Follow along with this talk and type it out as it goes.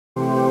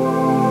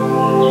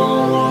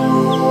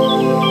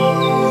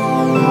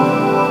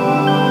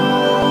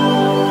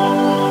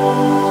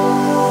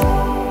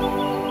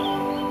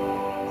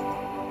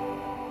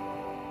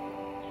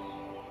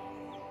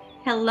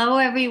Hello,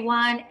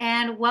 everyone,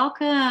 and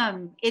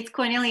welcome. It's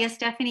Kornelia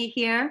Stephanie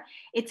here.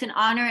 It's an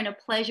honor and a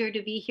pleasure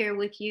to be here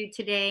with you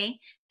today.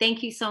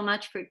 Thank you so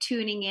much for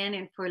tuning in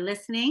and for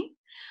listening.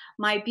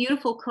 My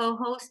beautiful co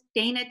host,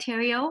 Dana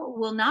Terrio,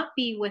 will not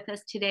be with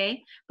us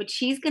today, but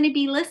she's going to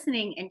be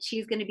listening and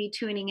she's going to be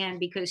tuning in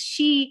because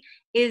she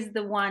is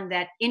the one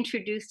that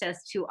introduced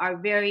us to our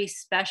very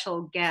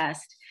special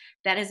guest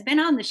that has been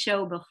on the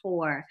show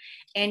before.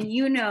 And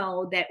you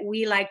know that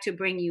we like to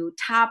bring you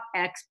top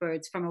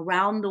experts from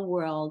around the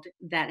world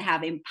that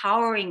have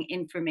empowering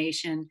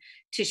information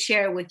to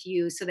share with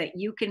you so that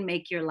you can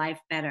make your life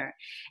better.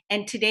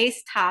 And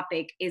today's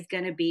topic is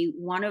going to be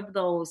one of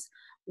those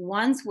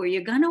ones where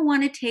you're going to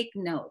want to take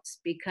notes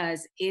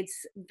because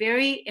it's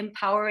very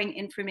empowering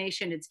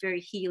information. It's very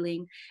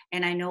healing.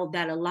 And I know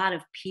that a lot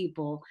of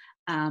people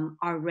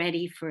are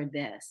ready for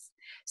this.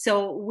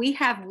 So we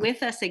have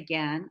with us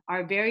again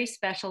our very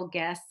special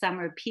guest,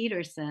 Summer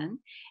Peterson.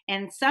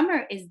 And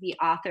Summer is the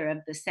author of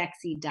The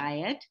Sexy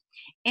Diet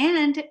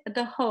and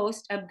the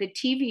host of the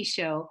TV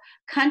show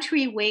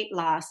Country Weight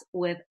Loss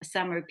with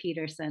Summer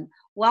Peterson.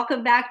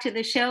 Welcome back to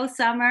the show,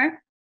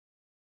 Summer.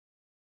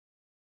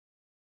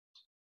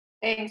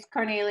 Thanks,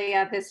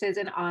 Cornelia. This is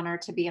an honor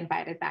to be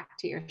invited back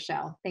to your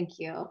show. Thank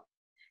you.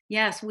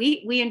 Yes,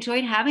 we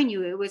enjoyed having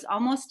you. It was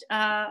almost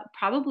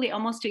probably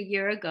almost a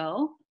year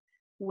ago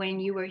when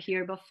you were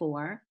here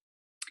before.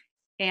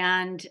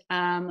 And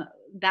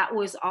that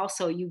was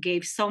also, you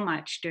gave so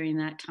much during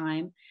that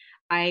time.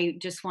 I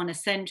just want to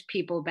send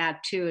people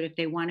back to it if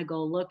they want to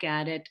go look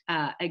at it.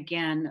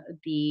 Again,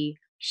 the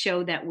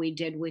show that we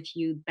did with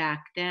you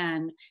back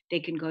then,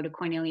 they can go to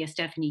Cornelia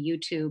Stephanie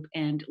YouTube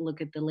and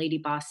look at the Lady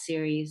Boss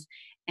series.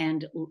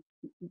 And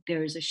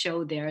there's a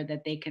show there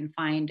that they can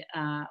find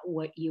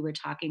what you were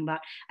talking about.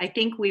 I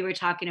think we were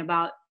talking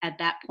about at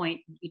that point,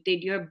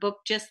 did your book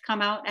just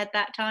come out at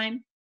that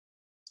time?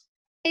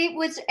 It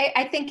was,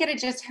 I think it had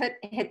just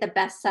hit the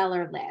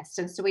bestseller list.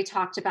 And so we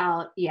talked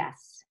about,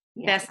 yes.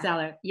 Yeah.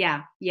 Bestseller.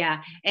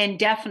 Yeah. And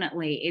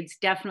definitely, it's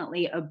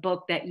definitely a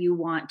book that you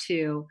want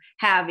to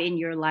have in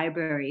your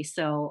library.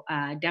 So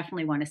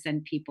definitely want to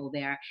send people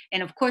there.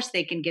 And of course,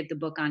 they can get the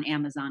book on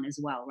Amazon as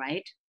well,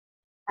 right?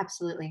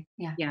 Absolutely.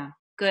 Yeah. Yeah.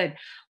 Good.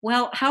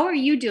 Well, how are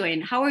you doing?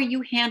 How are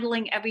you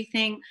handling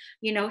everything?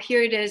 You know,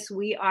 here it is.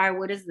 We are,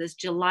 what is this,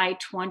 July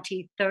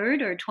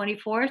 23rd or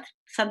 24th?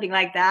 Something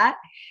like that.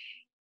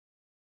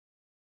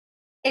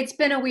 It's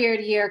been a weird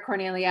year,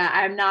 Cornelia.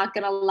 I'm not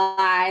going to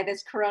lie.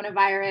 This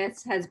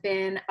coronavirus has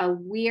been a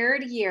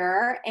weird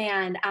year.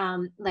 And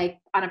like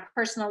on a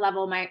personal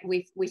level,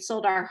 we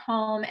sold our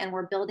home and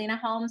we're building a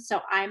home.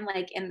 So I'm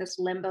like in this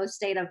limbo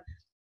state of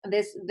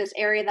this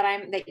area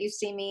that you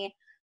see me.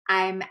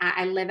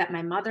 I live at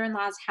my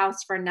mother-in-law's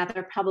house for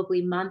another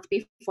probably month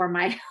before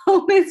my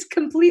home is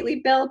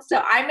completely built.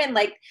 So I'm in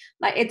like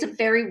it's a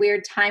very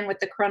weird time with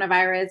the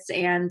coronavirus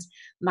and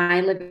my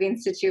living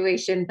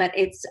situation, but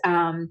it's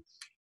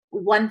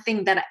one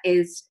thing that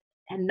is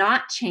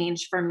not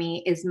changed for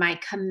me is my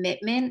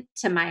commitment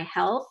to my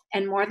health.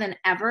 And more than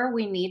ever,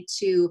 we need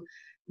to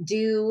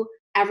do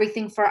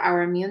everything for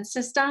our immune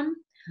system.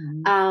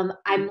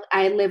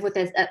 I live with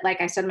this,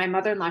 like I said, my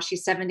mother-in-law,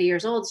 she's 70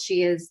 years old.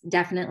 She is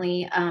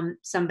definitely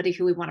somebody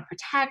who we want to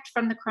protect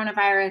from the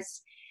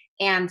coronavirus.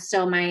 And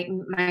so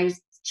my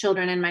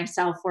children and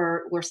myself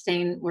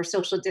we're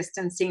social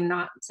distancing,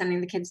 not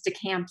sending the kids to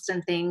camps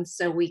and things,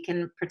 so we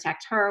can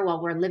protect her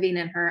while we're living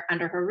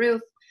under her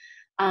roof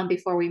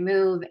before we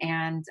move.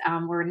 And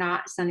we're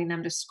not sending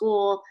them to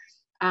school.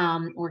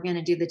 We're going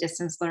to do the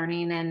distance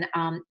learning.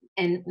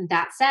 And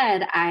that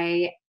said,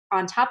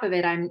 on top of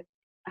it, I'm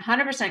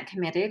 100%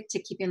 committed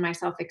to keeping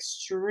myself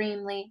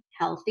extremely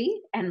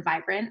healthy and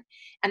vibrant.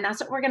 And that's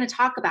what we're going to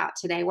talk about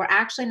today. We're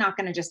actually not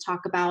going to just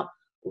talk about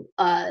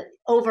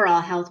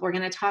overall health. We're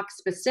going to talk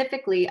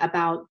specifically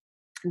about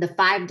the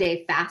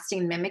 5-day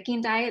fasting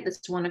mimicking diet.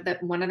 That's one of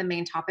the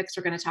main topics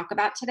we're going to talk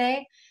about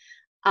today.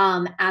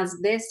 As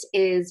this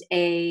is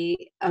a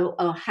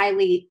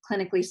highly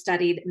clinically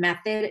studied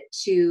method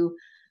to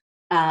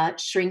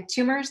shrink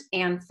tumors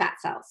and fat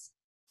cells.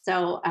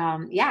 So,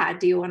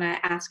 do you want to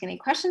ask any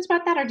questions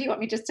about that, or do you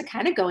want me just to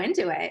kind of go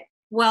into it?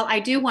 Well, I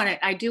do want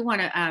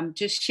to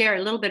just share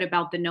a little bit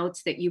about the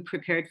notes that you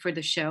prepared for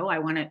the show. I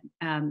want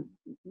to,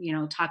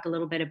 talk a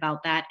little bit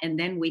about that, and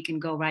then we can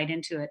go right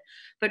into it.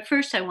 But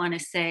first, I want to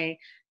say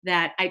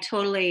that I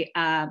totally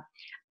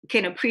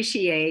can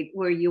appreciate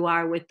where you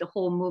are with the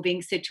whole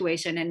moving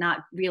situation and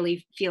not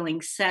really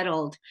feeling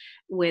settled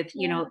with,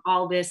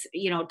 all this.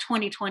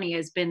 2020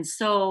 has been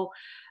so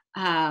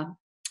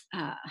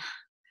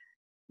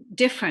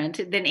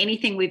different than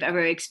anything we've ever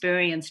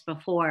experienced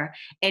before.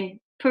 And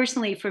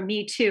personally, for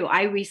me too,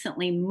 I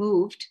recently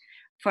moved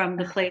from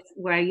the place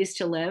where I used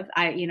to live,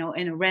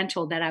 in a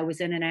rental that I was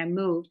in, and I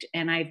moved,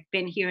 and I've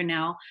been here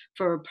now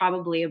for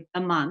probably a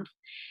month.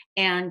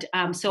 And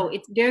so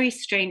it's very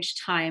strange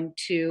time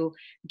to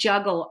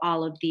juggle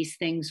all of these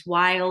things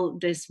while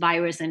this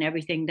virus and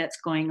everything that's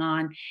going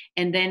on.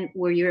 And then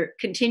where you're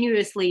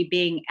continuously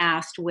being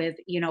asked with,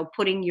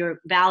 putting your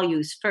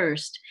values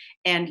first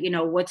and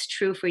what's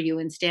true for you,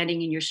 and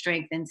standing in your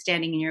strength and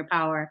standing in your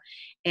power,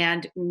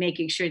 and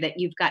making sure that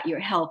you've got your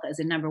health as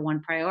a number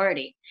one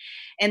priority.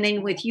 And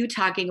then with you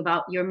talking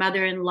about your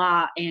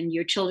mother-in-law and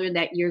your children,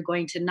 that you're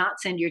going to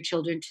not send your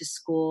children to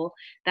school,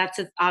 that's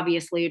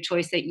obviously a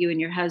choice that you and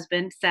your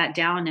husband sat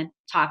down and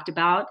talked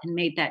about and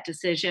made that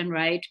decision,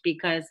 right?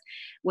 Because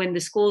when the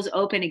schools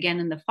open again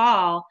in the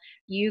fall,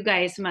 you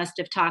guys must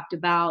have talked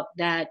about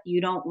that you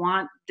don't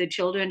want the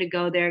children to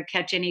go there,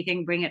 catch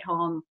anything, bring it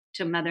home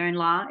to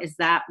mother-in-law.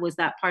 Was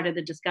that part of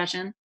the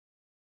discussion?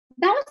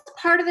 That was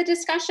part of the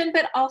discussion,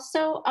 but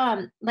also,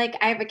 like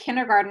I have a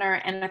kindergartner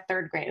and a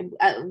third grade,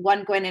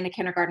 one going into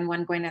kindergarten,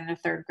 one going into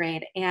third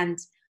grade, and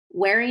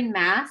wearing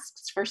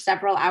masks for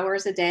several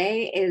hours a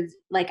day is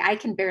like, I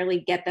can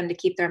barely get them to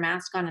keep their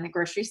mask on in a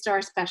grocery store,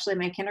 especially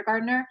my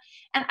kindergartner.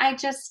 And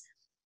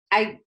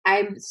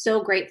I'm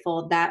so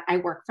grateful that I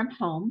work from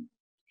home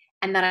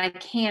and that I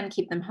can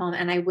keep them home,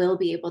 and I will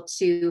be able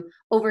to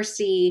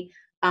oversee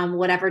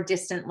whatever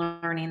distant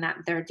learning that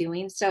they're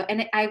doing. So,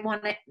 and I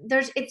want to,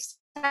 it's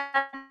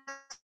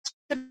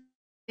a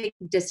big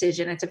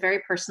decision. It's a very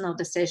personal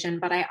decision,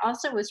 but I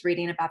also was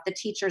reading about the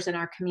teachers in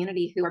our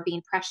community who are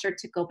being pressured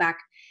to go back.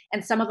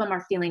 And some of them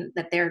are feeling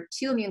that they're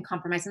too immune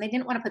compromised and they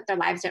didn't want to put their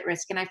lives at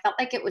risk. And I felt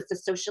like it was the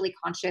socially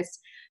conscious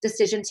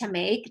decision to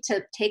make,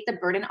 to take the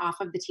burden off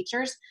of the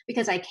teachers,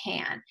 because I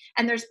can.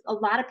 And there's a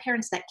lot of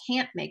parents that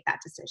can't make that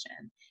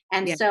decision.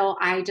 And Yeah. so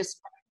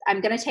I'm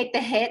going to take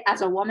the hit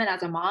as a woman,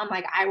 as a mom.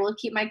 Like, I will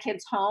keep my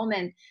kids home,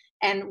 and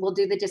we'll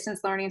do the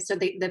distance learning. So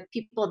the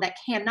people that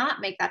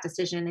cannot make that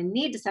decision and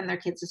need to send their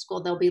kids to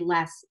school, there'll be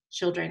less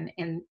children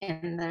in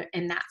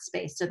that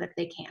space so that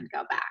they can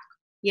go back.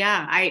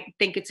 Yeah, I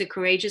think it's a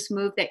courageous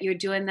move that you're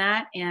doing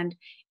that. And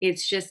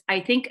it's just,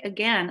 I think,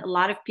 again, a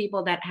lot of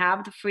people that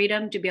have the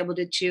freedom to be able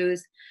to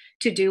choose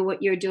to do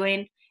what you're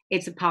doing,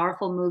 it's a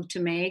powerful move to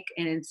make.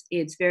 And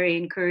it's very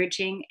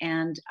encouraging.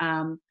 And,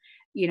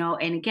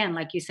 and again,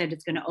 like you said,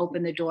 it's going to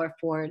open the door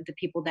for the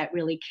people that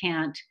really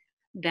can't,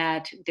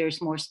 that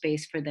there's more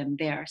space for them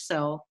there.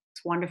 So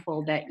it's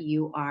wonderful that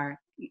you are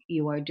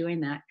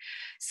doing that.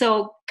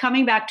 So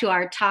coming back to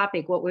our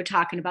topic, what we're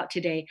talking about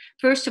today,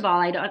 first of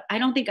all, I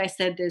don't think I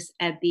said this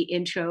at the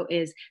intro,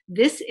 is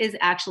this is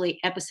actually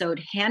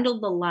episode Handle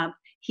the Lump,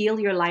 Heal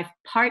Your Life,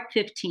 part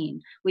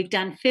 15. We've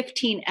done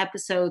 15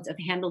 episodes of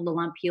Handle the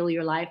Lump, Heal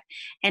Your Life.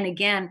 And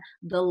again,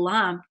 the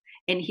lump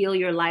and heal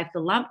your life, the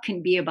lump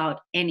can be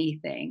about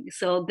anything.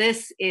 So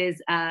this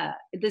is a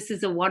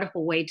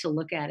wonderful way to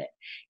look at it.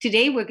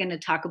 Today we're going to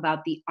talk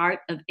about the art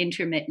of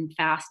intermittent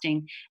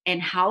fasting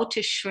and how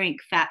to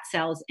shrink fat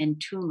cells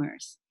and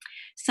tumors.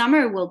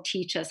 Summer will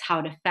teach us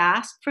how to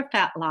fast for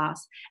fat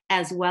loss,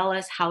 as well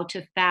as how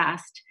to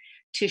fast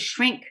to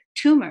shrink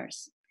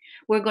tumors.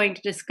 We're going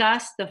to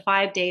discuss the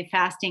 5-day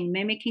fasting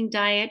mimicking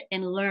diet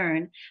and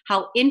learn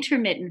how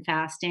intermittent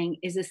fasting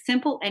is a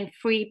simple and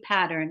free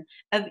pattern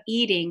of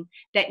eating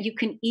that you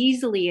can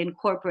easily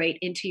incorporate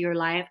into your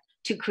life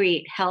to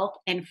create health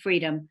and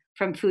freedom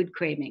from food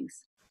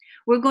cravings.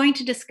 We're going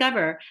to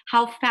discover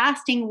how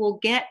fasting will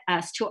get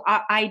us to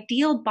our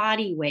ideal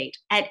body weight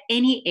at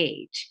any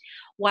age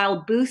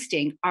while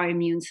boosting our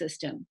immune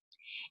system.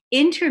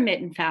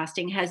 Intermittent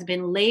fasting has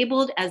been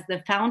labeled as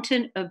the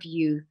fountain of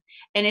youth,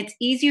 and it's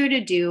easier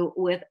to do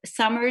with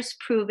Summer's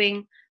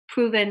proven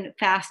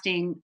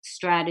fasting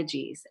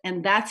strategies.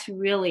 And that's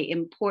really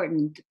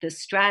important, the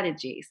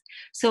strategies.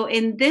 So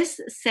in this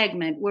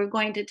segment, we're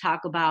going to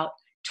talk about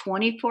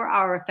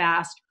 24-hour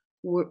fast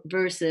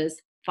versus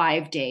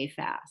 5-day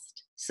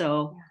fast.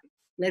 So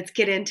let's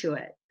get into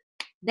it.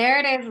 There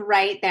it is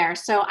right there.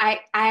 So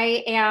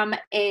I'm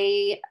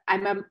a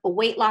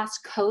weight loss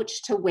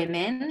coach to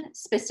women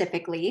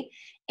specifically,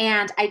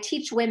 and I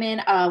teach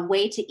women a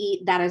way to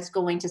eat that is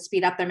going to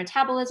speed up their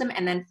metabolism,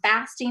 and then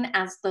fasting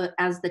as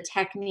the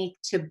technique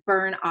to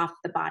burn off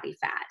the body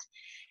fat.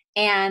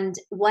 And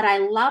what I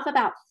love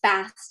about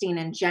fasting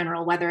in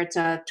general, whether it's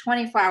a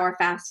 24-hour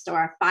fast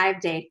or a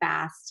 5-day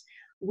fast,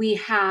 we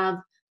have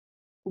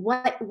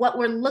what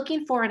we're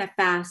looking for in a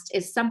fast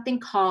is something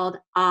called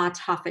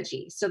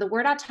autophagy. So the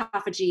word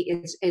autophagy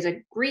is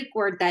a Greek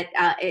word that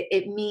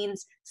it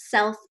means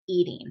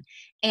self-eating,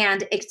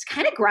 and it's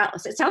kind of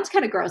gross. It sounds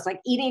kind of gross,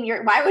 like eating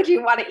your. Why would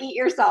you want to eat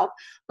yourself?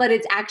 But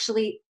it's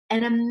actually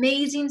an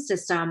amazing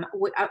system.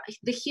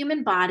 The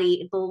human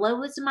body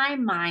blows my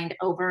mind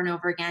over and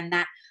over again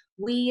that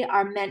we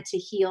are meant to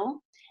heal.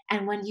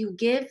 And when you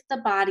give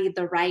the body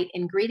the right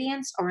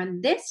ingredients, or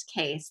in this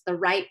case, the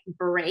right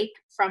break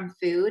from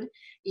food,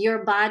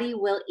 your body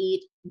will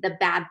eat the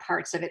bad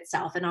parts of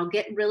itself. And I'll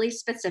get really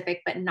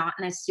specific, but not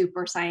in a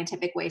super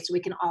scientific way so we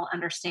can all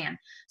understand.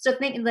 So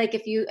think, like,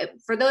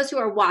 for those who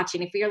are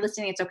watching, if you're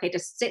listening, it's okay.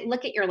 Just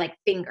look at your like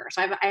finger.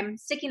 So I'm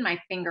sticking my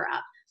finger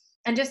up,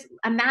 and just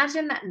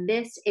imagine that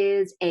this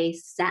is a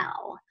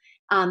cell.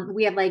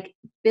 We have like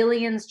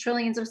billions,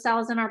 trillions of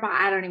cells in our body.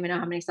 I don't even know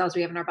how many cells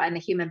we have in our body, in the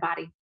human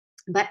body.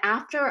 But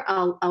after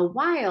a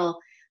while,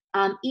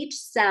 each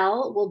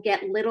cell will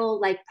get little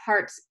like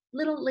parts,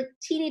 little like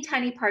teeny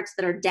tiny parts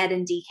that are dead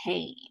and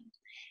decaying.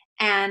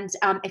 And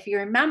if you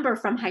remember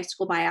from high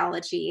school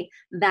biology,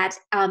 that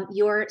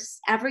your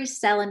every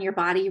cell in your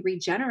body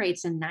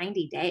regenerates in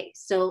 90 days.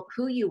 So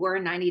who you were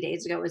 90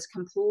 days ago is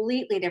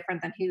completely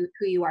different than who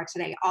you are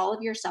today. All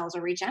of your cells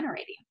are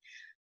regenerating.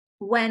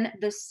 When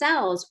the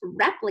cells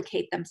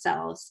replicate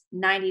themselves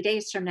 90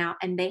 days from now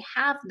and they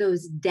have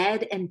those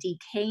dead and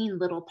decaying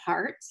little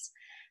parts,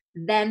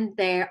 then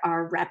they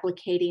are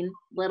replicating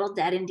little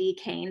dead and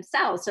decaying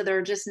cells. So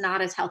they're just not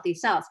as healthy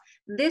cells.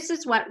 This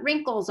is what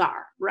wrinkles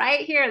are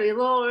right here. These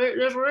little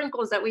there's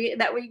wrinkles that we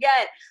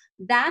get.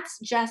 That's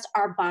just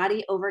our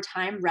body over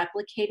time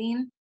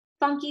replicating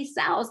funky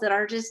cells that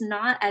are just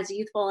not as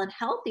youthful and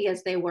healthy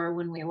as they were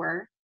when we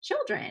were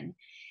children.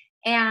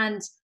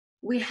 And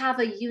we have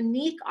a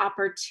unique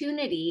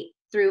opportunity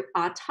through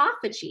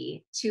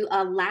autophagy to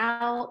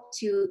allow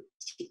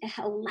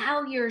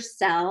your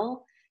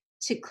cell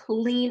to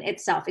clean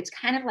itself. It's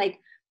kind of like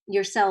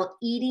your cell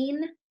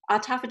eating.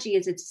 Autophagy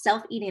is it's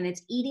self-eating.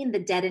 It's eating the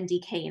dead and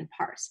decaying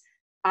parts.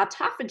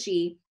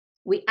 Autophagy,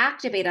 we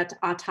activate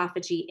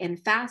autophagy in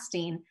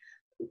fasting,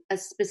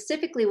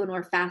 specifically when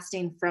we're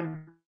fasting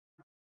from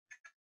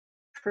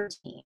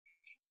protein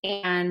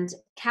and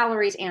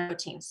calories and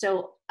protein.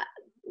 So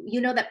you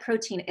know that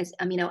protein is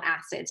amino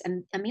acids,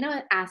 and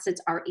amino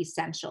acids are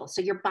essential.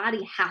 So your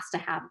body has to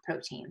have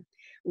protein.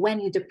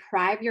 When you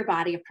deprive your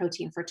body of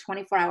protein for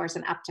 24 hours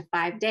and up to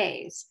 5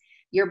 days,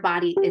 your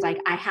body is like,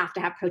 I have to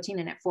have protein,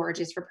 and it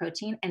forages for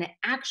protein, and it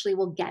actually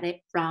will get it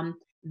from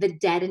the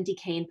dead and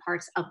decaying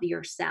parts of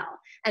your cell.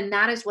 And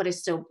that is what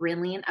is so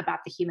brilliant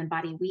about the human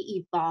body.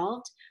 We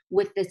evolved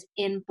with this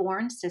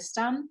inborn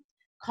system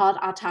called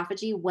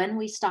autophagy when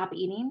we stop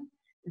eating,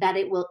 that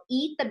it will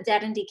eat the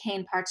dead and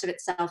decaying parts of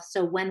itself.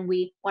 So when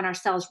our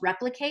cells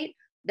replicate,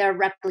 they're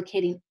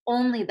replicating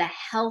only the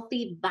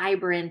healthy,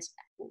 vibrant,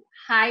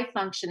 high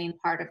functioning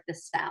part of the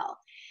cell.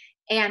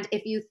 And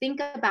if you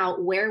think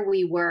about where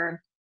we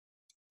were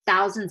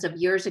thousands of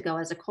years ago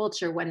as a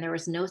culture, when there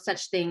was no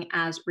such thing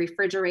as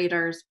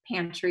refrigerators,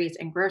 pantries,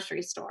 and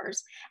grocery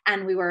stores,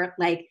 and we were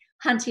like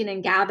hunting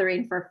and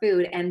gathering for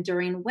food, and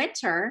during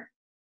winter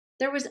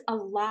there was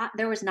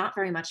not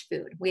very much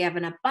food. We have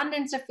an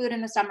abundance of food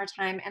in the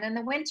summertime, and in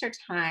the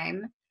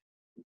wintertime,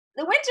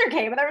 the winter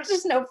came and there was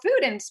just no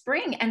food in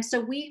spring. And so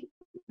we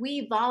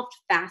evolved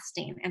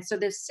fasting. And so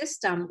this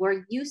system,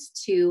 we're used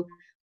to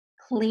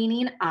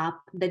cleaning up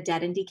the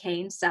dead and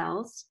decaying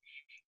cells.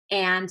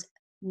 And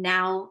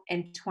now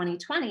in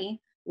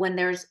 2020, when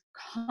there's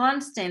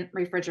constant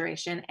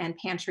refrigeration and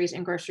pantries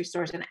and grocery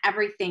stores and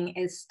everything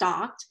is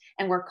stocked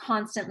and we're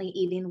constantly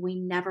eating, we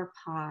never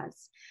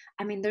pause.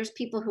 I mean, there's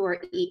people who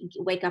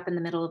wake up in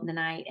the middle of the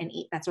night and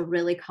eat. That's a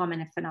really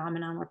common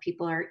phenomenon where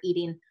people are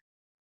eating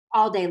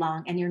all day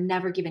long and you're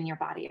never giving your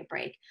body a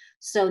break.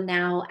 So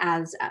now,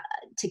 as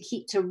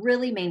to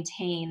really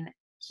maintain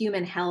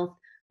human health,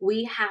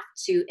 we have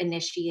to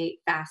initiate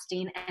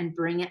fasting and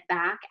bring it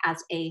back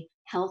as a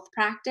health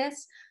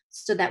practice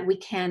so that we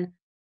can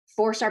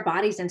force our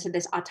bodies into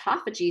this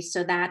autophagy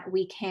so that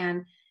we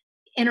can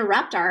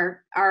interrupt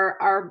our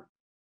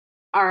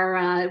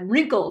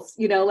wrinkles.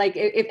 Like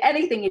if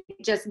anything, you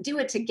just do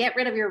it to get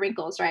rid of your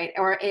wrinkles, right?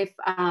 Or if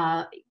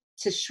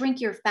to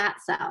shrink your fat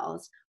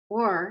cells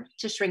or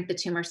to shrink the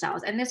tumor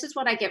cells. And this is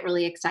what I get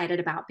really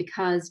excited about,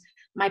 because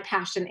my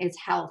passion is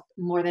health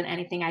more than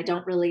anything. I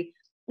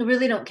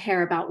really don't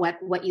care about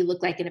what you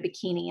look like in a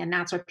bikini, and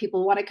that's where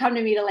people want to come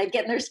to me to like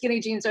get in their skinny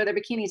jeans or their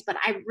bikinis. But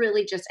I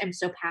really just am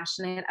so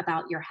passionate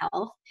about your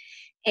health.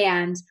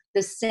 And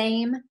the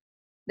same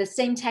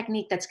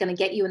technique that's going to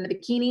get you in the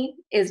bikini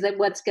is that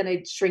what's going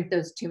to shrink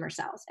those tumor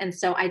cells. And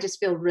so I just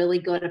feel really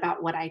good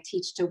about what I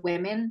teach to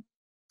women,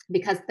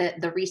 because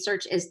the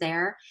research is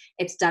there.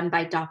 It's done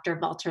by Dr.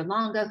 Walter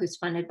Longo, who's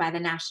funded by the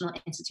National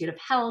Institute of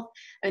Health.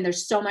 And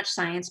there's so much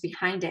science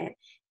behind it.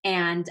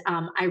 And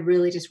I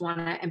really just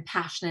am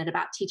passionate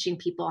about teaching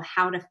people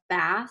how to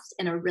fast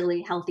in a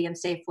really healthy and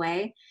safe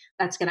way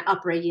that's going to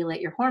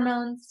upregulate your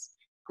hormones,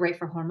 great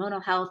for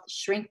hormonal health,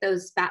 shrink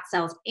those fat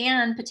cells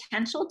and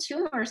potential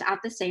tumors at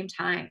the same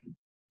time.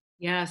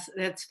 Yes,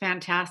 that's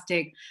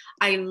fantastic.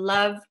 I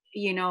love,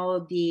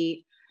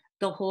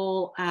 the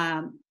whole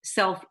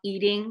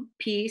self-eating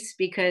piece,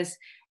 because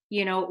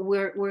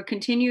we're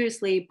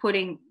continuously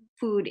putting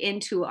food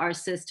into our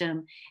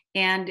system,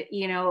 and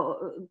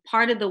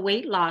part of the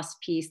weight loss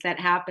piece that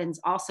happens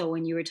also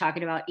when you were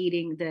talking about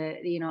eating the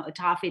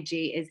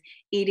autophagy is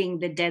eating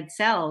the dead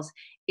cells,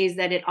 is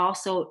that it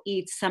also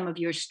eats some of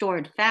your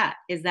stored fat.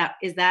 Is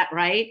that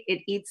right?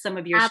 It eats some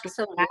of your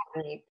stored fat.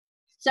 Absolutely.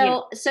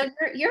 Yeah. So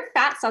your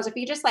fat cells, if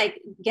you just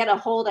like get a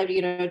hold of,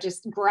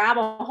 just grab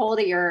a hold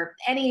of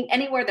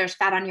anywhere there's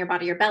fat on your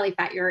body, your belly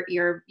fat,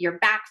 your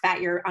back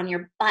fat, your on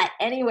your butt,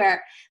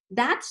 anywhere,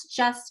 that's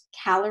just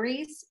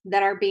calories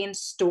that are being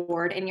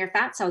stored in your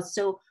fat cells.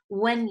 So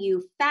when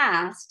you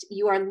fast,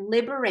 you are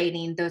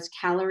liberating those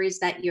calories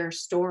that you're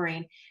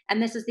storing.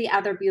 And this is the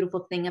other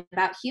beautiful thing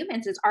about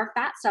humans is our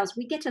fat cells,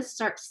 we get to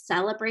start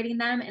celebrating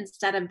them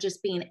instead of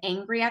just being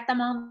angry at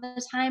them all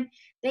the time.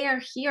 They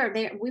are here.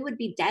 We would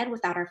be dead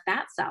without our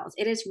fat cells.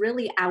 It is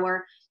really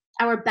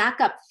our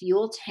backup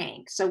fuel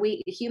tank. So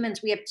we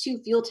humans, we have two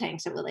fuel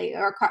tanks, really,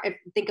 or a car, if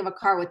think of a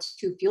car with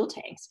two fuel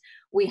tanks.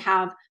 We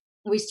have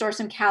we store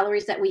some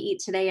calories that we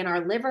eat today in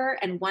our liver,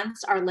 and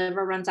once our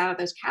liver runs out of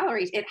those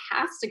calories, it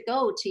has to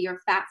go to your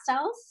fat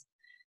cells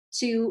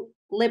to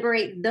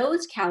liberate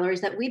those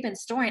calories that we've been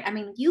storing. I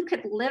mean, you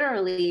could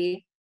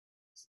literally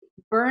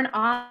burn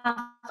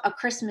off a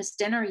Christmas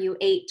dinner you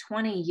ate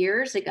 20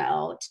 years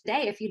ago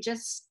today if you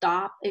just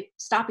stop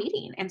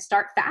eating and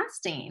start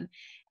fasting.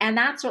 And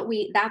that's what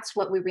we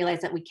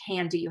realize that we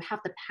can do. You have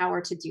the power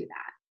to do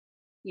that.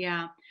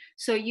 Yeah.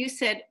 So you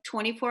said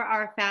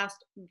 24-hour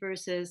fast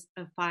versus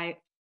a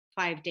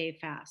five-day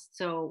fast.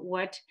 So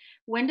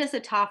when does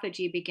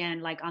autophagy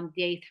begin? Like on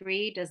day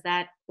three,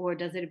 or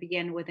does it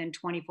begin within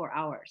 24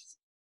 hours?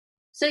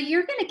 So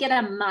you're going to get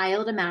a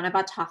mild amount of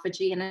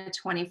autophagy in a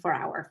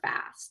 24-hour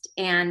fast.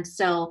 And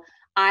so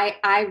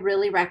I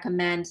really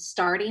recommend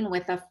starting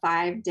with a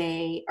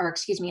 5-day, or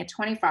excuse me, a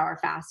 24-hour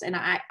fast. And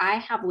I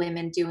have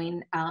women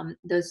doing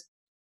those.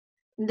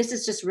 This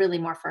is just really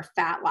more for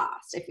fat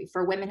loss.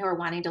 For women who are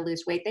wanting to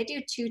lose weight, they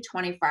do two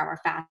 24-hour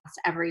fasts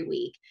every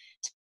week.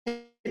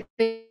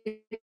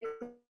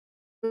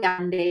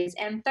 Mondays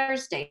and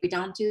Thursday. We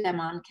don't do them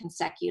on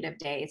consecutive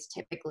days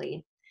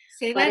typically.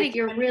 Say But that if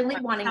you're again. really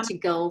wanting to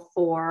go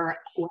for,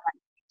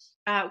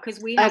 Because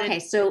we had a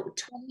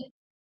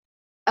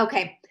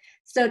okay,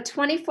 so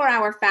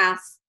 24-hour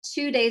fasts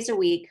 2 days a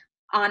week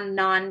on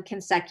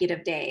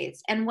non-consecutive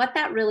days. And what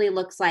that really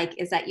looks like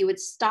is that you would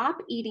stop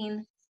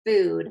eating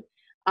food.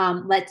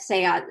 Let's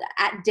say at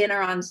dinner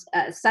on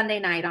Sunday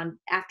night, on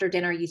after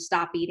dinner, you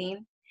stop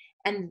eating,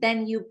 and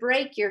then you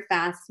break your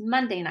fast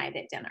Monday night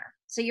at dinner.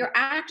 So you're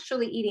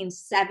actually eating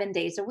 7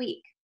 days a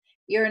week.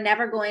 You're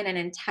never going an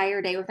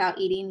entire day without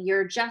eating.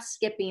 You're just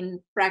skipping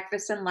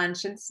breakfast and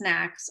lunch and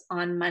snacks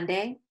on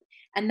Monday,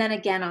 and then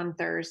again on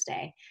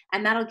Thursday.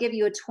 And that'll give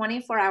you a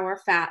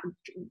 24-hour fat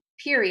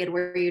period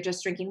where you're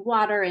just drinking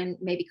water and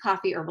maybe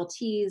coffee, herbal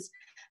teas,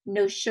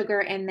 no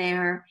sugar in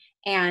there.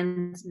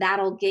 And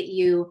that'll get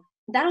you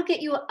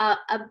a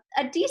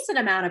decent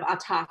amount of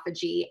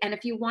autophagy. And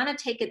if you want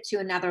to take it to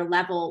another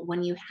level,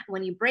 when you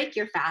break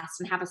your fast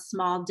and have a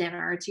small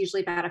dinner, it's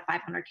usually about a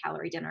 500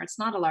 calorie dinner. It's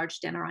not a large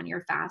dinner on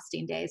your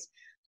fasting days.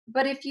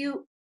 But if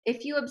you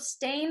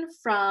abstain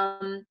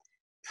from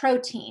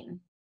protein,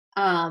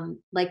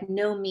 like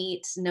no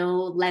meat,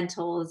 no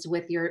lentils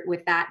with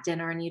that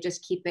dinner, and you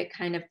just keep it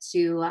kind of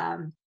to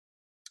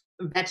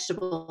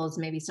vegetables,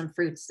 maybe some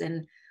fruits,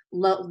 and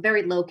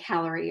very low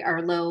calorie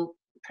or low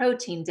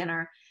protein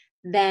dinner,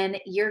 then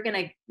you're going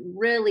to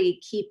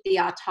really keep the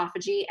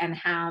autophagy and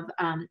have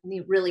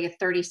really a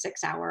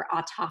 36-hour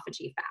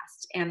autophagy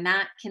fast. And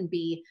that can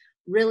be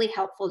really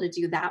helpful to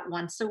do that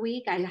once a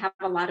week. I have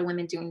a lot of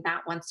women doing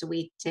that once a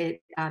week to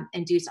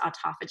induce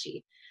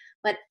autophagy.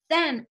 But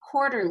then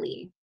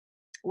quarterly,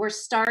 we're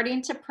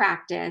starting to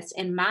practice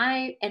in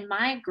my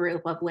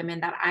group of women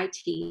that I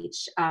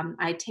teach.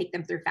 I take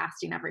them through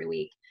fasting every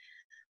week.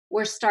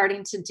 We're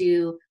starting to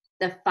do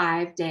the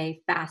 5-day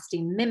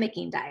fasting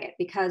mimicking diet,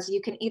 because you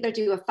can either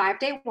do a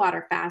 5-day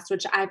water fast,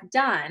 which I've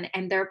done,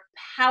 and they're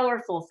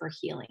powerful for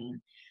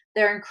healing.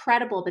 They're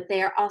incredible, but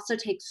they also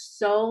take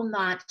so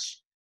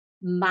much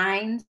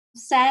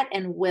mindset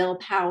and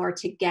willpower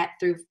to get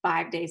through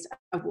 5 days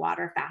of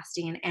water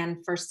fasting.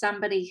 And for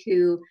somebody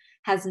who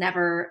has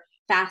never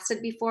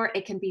fasted before,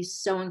 it can be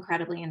so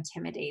incredibly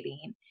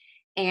intimidating.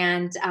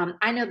 And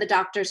I know the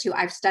doctors who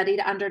I've studied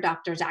under,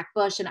 Dr. Zach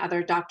Bush and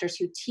other doctors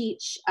who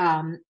teach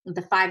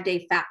the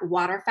 5-day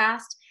water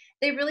fast,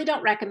 they really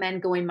don't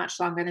recommend going much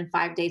longer than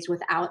 5 days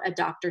without a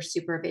doctor's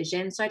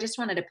supervision. So I just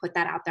wanted to put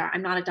that out there.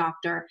 I'm not a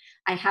doctor.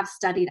 I have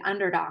studied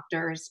under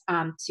doctors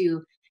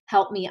to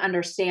help me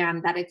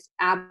understand that it's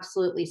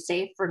absolutely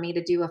safe for me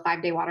to do a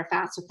 5-day water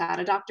fast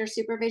without a doctor's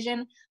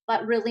supervision.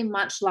 But really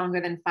much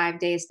longer than 5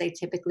 days, they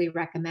typically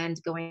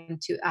recommend going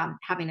to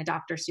having a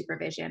doctor's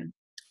supervision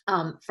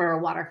for a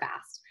water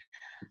fast.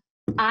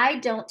 I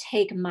don't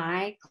take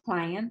my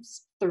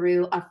clients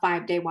through a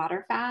 5-day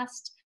water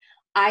fast.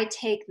 I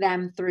take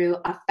them through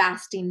a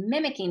fasting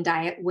mimicking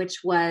diet,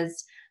 which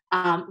was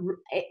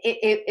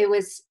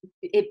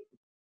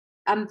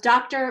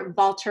Dr.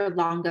 Walter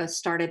Longo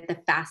started the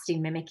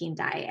fasting mimicking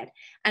diet,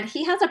 and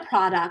he has a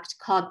product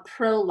called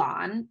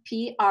Prolon,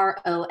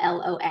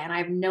 Prolon. I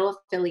have no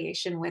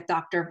affiliation with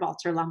Dr.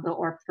 Walter Longo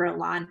or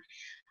Prolon.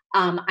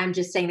 I'm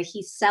just saying that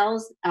he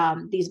sells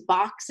these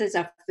boxes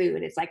of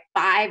food. It's like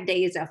 5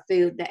 days of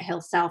food that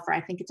he'll sell for, I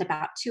think it's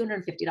about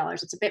 $250.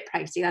 It's a bit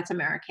pricey. That's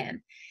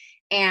American.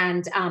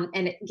 And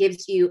it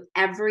gives you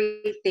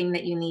everything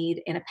that you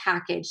need in a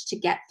package to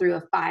get through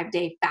a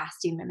 5-day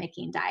fasting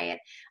mimicking diet.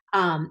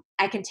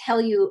 I can tell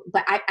you,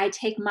 but I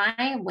take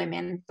my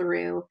women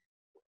through,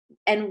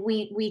 and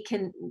we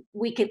can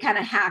kind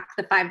of hack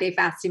the 5-day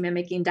fasting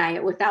mimicking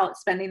diet without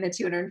spending the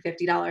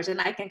 $250.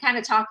 And I can kind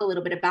of talk a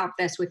little bit about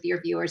this with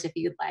your viewers if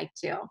you'd like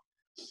to.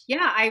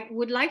 Yeah, I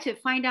would like to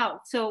find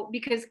out. So,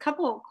 because a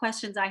couple of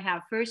questions I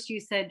have. First,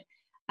 you said,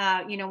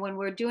 when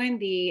we're doing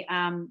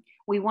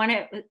we want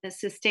to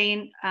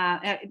sustain,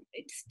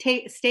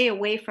 stay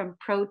away from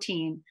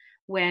protein.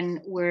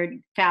 when we're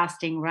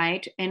fasting,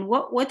 right? And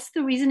what's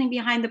the reasoning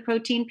behind the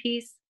protein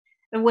piece?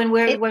 When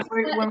we're It's when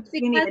we're when it's we're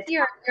doing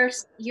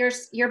because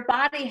the your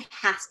body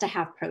has to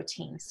have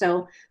protein.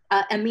 So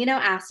amino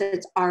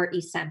acids are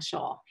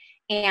essential.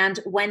 And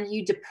when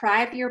you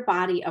deprive your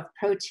body of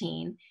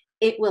protein,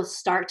 it will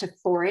start to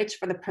forage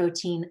for the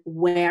protein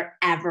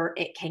wherever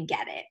it can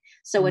get it.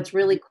 So what's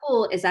really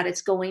cool is that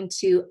it's going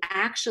to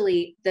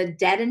actually, the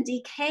dead and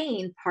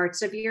decaying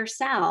parts of your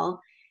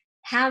cell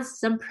has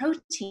some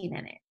protein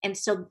in it. And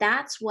so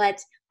that's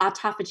what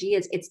autophagy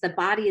is. It's the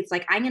body. It's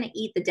like, I'm going to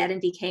eat the dead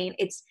and decaying.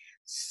 It's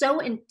so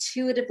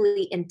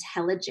intuitively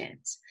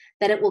intelligent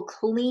that it will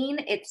clean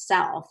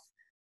itself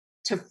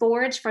to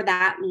forage for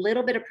that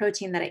little bit of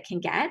protein that it can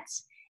get.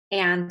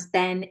 And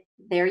then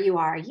there you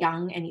are,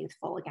 young and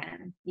youthful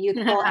again,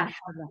 youthful and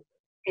healthy.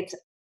 It's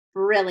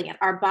brilliant.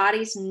 Our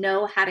bodies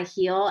know how to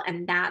heal.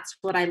 And that's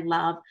what I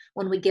love.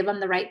 When we give them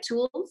the right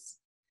tools,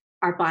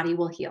 our body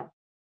will heal.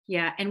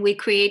 Yeah, and we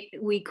create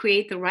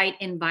the right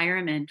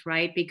environment,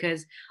 right?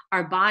 Because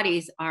our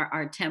bodies are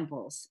our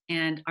temples,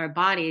 and our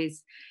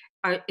bodies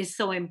are is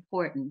so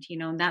important,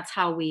 and that's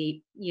how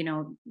we,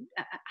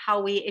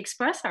 how we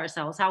express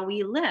ourselves, how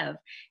we live,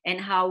 and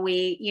how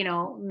we,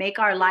 make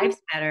our lives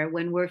better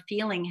when we're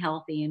feeling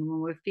healthy and when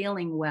we're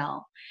feeling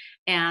well.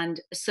 And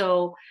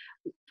so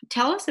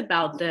tell us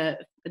about the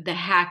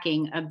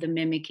hacking of the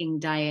mimicking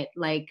diet.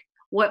 Like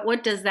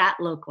what does that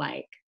look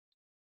like?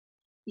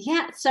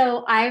 Yeah,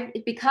 so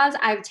because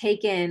I've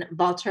taken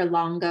Walter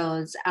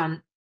Longo's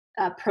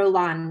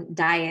Prolon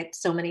diet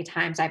so many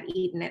times, I've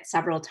eaten it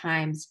several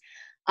times,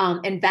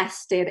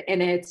 invested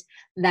in it,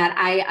 that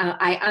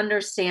I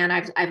understand.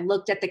 I've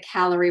looked at the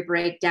calorie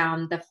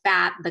breakdown, the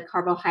fat, the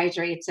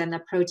carbohydrates, and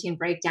the protein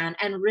breakdown,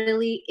 and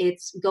really,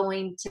 it's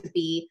going to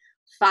be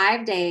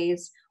 5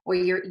 days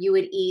where you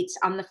would eat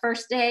on the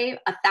first day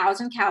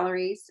 1,000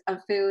 calories of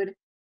food,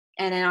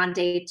 and then on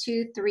day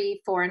 2,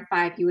 3, 4, and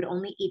 5, you would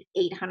only eat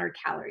 800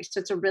 calories. So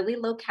it's a really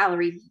low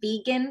calorie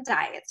vegan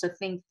diet. So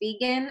think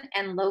vegan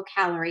and low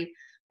calorie,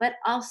 but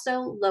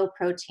also low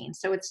protein.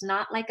 So it's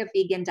not like a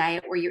vegan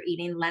diet where you're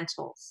eating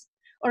lentils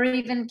or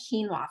even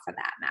quinoa for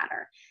that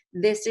matter.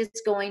 This is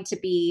going to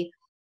be,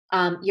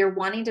 you're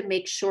wanting to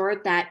make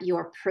sure that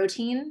your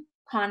protein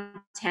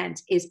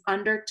content is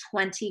under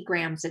 20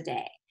 grams a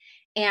day.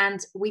 And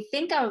we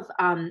think of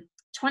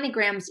 20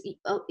 grams,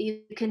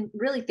 you can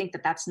really think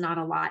that that's not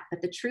a lot.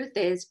 But the truth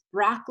is,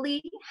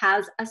 broccoli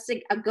has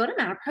a good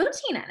amount of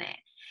protein in it.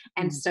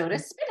 And so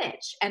does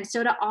spinach. And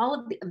so do all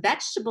of the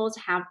vegetables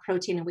have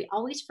protein. And we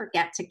always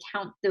forget to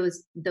count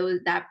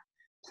that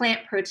plant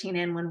protein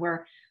in when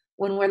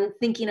we're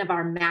thinking of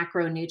our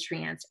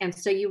macronutrients. And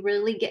so you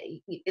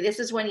really this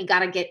is when you got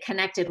to get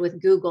connected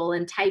with Google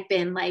and type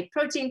in like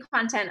protein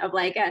content of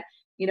like a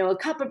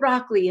cup of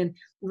broccoli and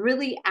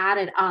really add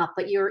it up.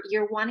 But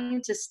you're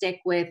wanting to stick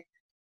with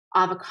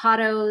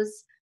avocados,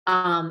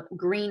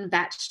 green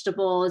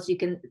vegetables. You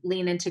can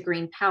lean into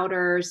green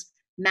powders.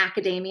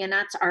 Macadamia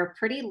nuts are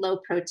pretty low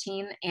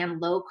protein and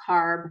low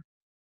carb,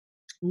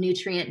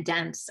 nutrient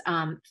dense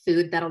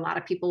food that a lot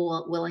of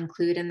people will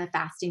include in the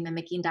fasting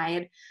mimicking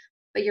diet.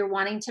 But you're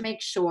wanting to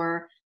make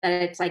sure that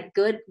it's like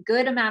good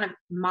amount of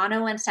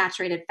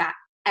monounsaturated fat,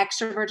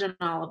 extra virgin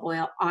olive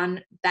oil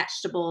on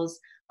vegetables,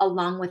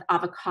 along with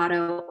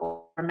avocado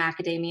or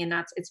macadamia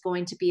nuts. It's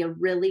going to be a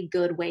really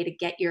good way to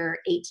get your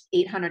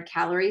 800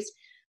 calories.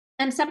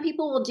 And some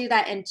people will do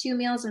that in 2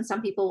 meals, and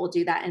some people will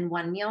do that in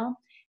 1 meal.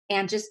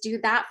 And just do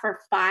that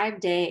for 5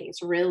 days,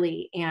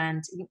 really,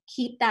 and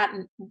keep that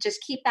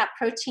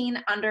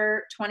protein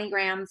under 20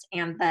 grams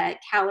and the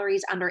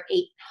calories under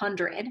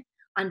 800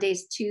 on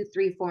days 2,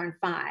 3, 4, and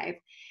 5.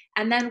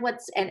 And then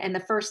and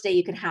the first day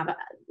you can have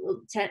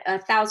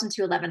 1,000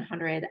 to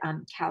 1,100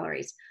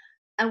 calories.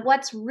 And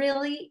what's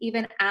really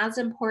even as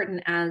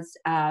important as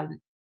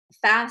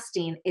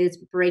fasting is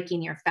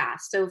breaking your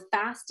fast. So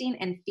fasting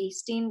and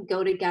feasting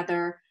go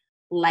together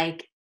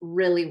like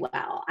really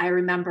well. I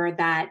remember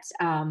that.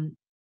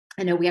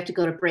 I know we have to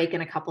go to break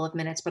in a couple of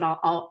minutes, but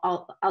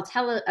I'll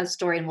tell a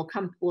story, and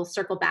we'll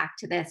circle back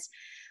to this.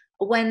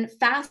 When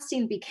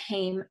fasting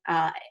became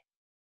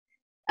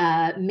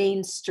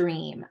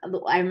mainstream,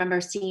 I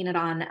remember seeing it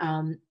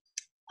on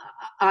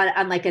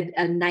like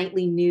a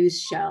nightly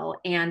news show,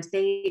 and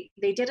they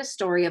did a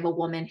story of a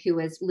woman who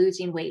was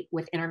losing weight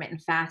with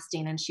intermittent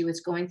fasting, and she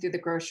was going through the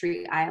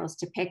grocery aisles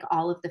to pick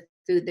all of the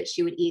food that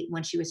she would eat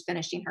when she was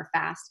finishing her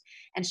fast.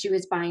 And she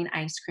was buying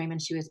ice cream,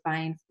 and she was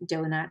buying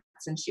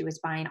donuts, and she was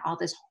buying all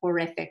this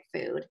horrific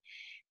food,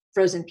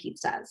 frozen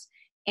pizzas.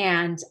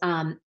 And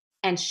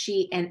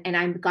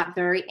I got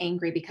very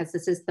angry because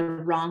this is the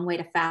wrong way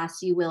to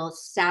fast. You will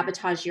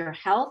sabotage your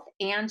health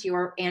and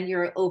your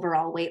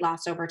overall weight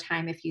loss over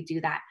time if you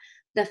do that.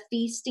 the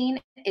feasting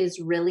is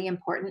really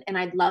important. And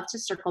I'd love to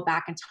circle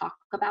back and talk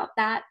about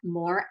that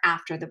more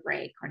after the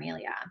break,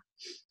 Cornelia.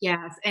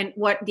 Yes. And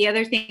what the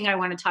other thing I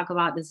want to talk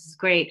about, this is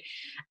great.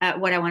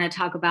 What I want to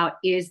talk about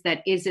is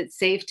that is it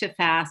safe to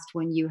fast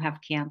when you have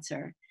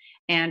cancer?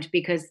 And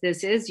because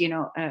this is,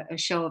 a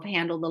show of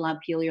handle the lump,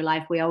 heal your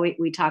life.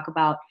 We talk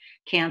about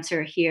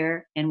cancer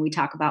here, and we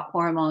talk about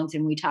hormones,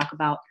 and we talk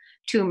about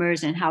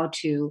tumors and how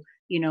to,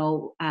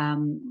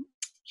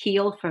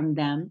 heal from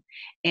them.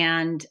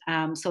 And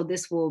so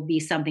this will be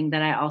something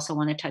that I also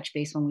want to touch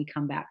base when we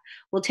come back.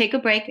 We'll take a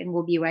break, and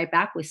we'll be right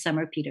back with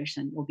Summer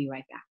Peterson. We'll be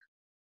right back.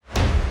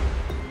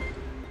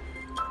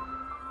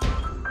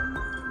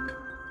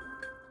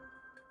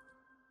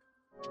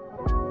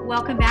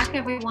 Welcome back,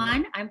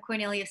 everyone. I'm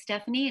Kornelia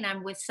Stephanie, and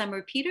I'm with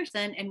Summer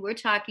Peterson, and we're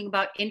talking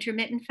about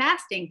intermittent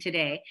fasting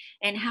today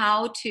and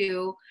how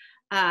to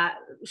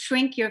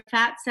shrink your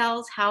fat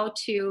cells, how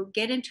to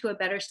get into a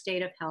better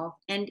state of health,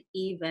 and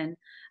even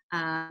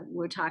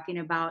we're talking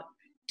about,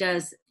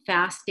 does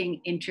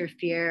fasting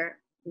interfere,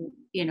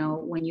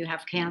 when you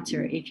have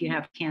cancer, if you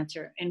have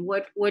cancer, and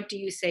what do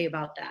you say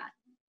about that?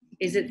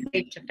 Is it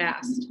safe to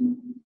fast?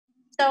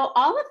 So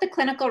all of the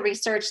clinical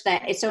research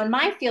so in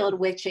my field,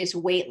 which is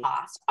weight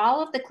loss,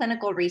 all of the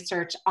clinical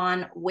research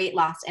on weight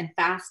loss and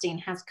fasting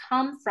has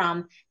come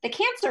from the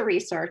cancer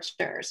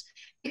researchers,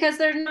 because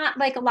there's not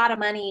like a lot of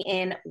money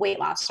in weight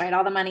loss, right?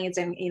 All the money is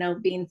in,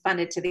 being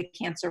funded to the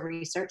cancer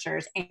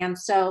researchers. And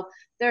so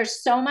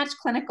there's so much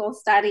clinical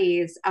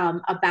studies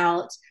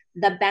about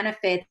the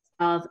benefits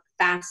of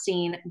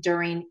fasting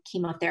during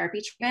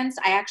chemotherapy treatments.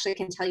 I actually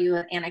can tell you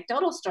an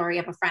anecdotal story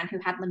of a friend who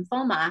had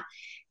lymphoma,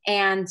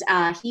 and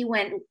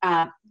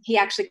he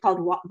actually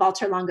called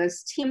Walter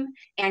Longo's team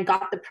and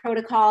got the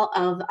protocol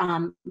of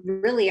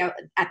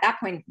at that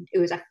point, it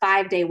was a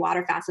 5-day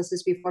water fast. This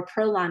is before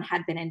Prolon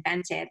had been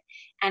invented.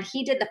 And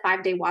he did the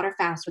 5-day water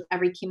fast with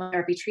every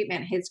chemotherapy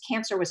treatment. His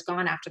cancer was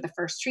gone after the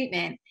first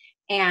treatment.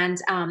 And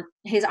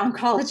his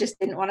oncologist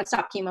didn't want to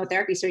stop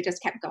chemotherapy, so he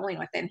just kept going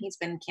with it. And he's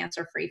been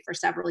cancer-free for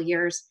several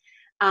years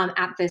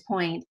at this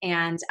point.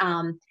 And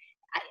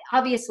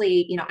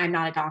obviously, I'm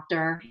not a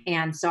doctor,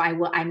 and so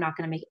I'm not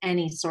going to make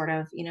any sort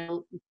of,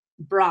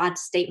 broad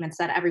statements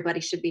that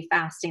everybody should be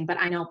fasting. But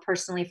I know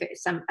personally, if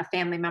a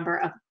family member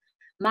of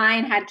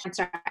mine had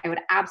cancer, I would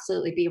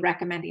absolutely be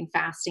recommending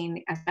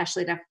fasting,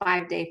 especially the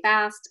 5-day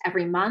fast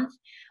every month.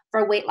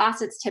 For weight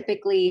loss, it's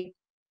typically,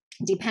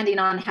 depending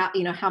on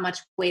how much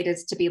weight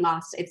is to be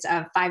lost, it's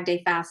a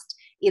 5-day fast,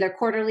 either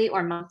quarterly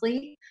or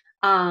monthly.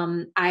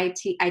 I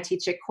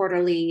teach it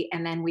quarterly,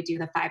 and then we do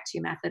the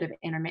 5-2 method of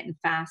intermittent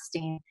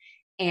fasting.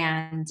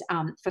 And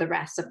for the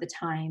rest of the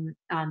time,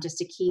 just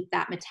to keep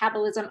that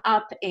metabolism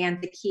up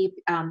and to keep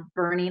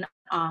burning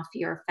off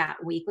your fat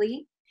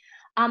weekly.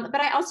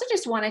 But I also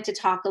just wanted to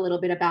talk a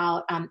little bit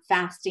about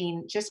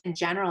fasting just in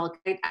general.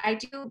 I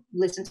do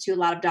listen to a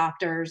lot of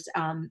doctors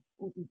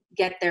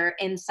get their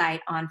insight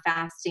on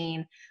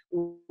fasting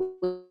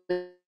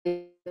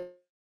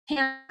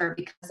cancer,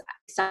 because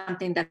it's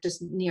something that's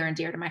just near and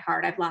dear to my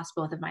heart. I've lost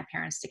both of my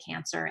parents to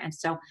cancer. And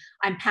so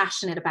I'm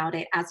passionate about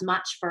it, as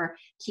much for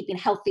keeping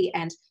healthy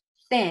and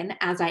thin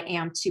as I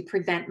am to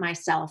prevent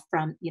myself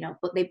from,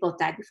 but they both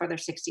died before their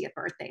 60th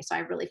birthday. So I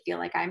really feel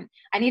like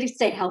I need to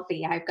stay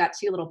healthy. I've got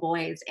 2 little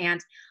boys.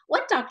 And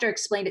one doctor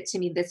explained it to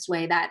me this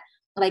way, that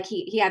like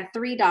he had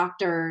 3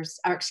 doctors,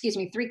 or excuse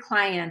me, 3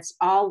 clients,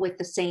 all with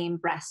the same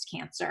breast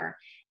cancer.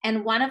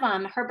 And one of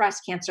them, her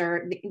breast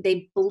cancer,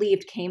 they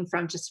believed came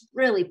from just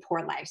really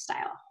poor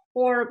lifestyle,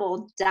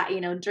 horrible,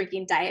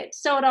 drinking diet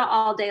soda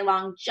all day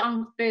long,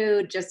 junk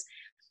food, just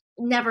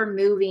never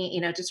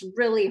moving, just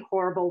really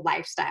horrible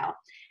lifestyle.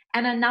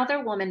 And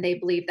another woman, they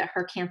believed that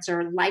her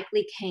cancer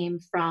likely came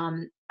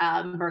from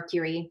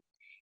mercury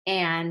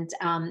and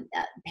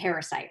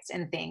parasites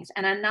and things.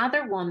 And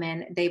another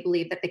woman, they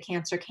believed that the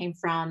cancer came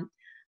from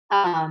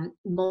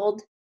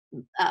mold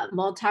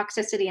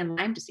toxicity and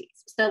Lyme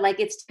disease. So like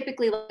it's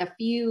typically like a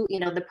few,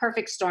 the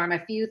perfect storm,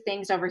 a few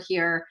things over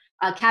here,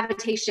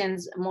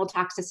 cavitations, mold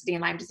toxicity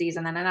and Lyme disease,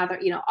 and then another,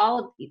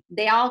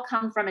 they all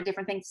come from a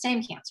different thing,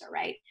 same cancer,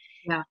 right?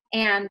 Yeah.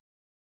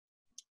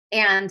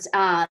 And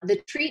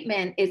the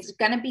treatment is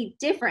going to be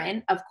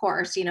different, of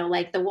course.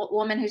 Like the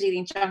woman who's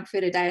eating junk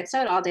food and diet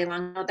soda all day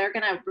long, they're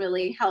going to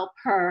really help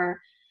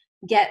her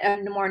get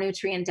a more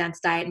nutrient dense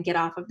diet and get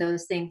off of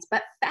those things.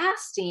 But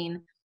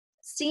fasting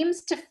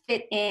seems to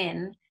fit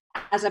in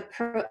as a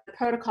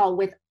protocol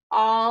with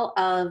all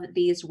of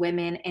these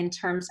women in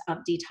terms of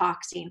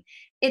detoxing.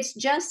 It's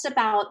just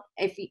about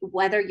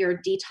whether your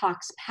detox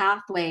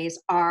pathways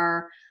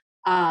are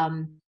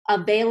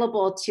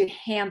available to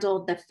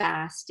handle the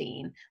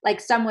fasting. Like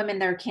some women,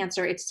 their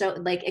cancer, it's so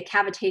like a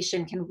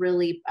cavitation can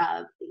really,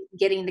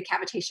 getting the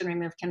cavitation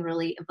removed can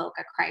really evoke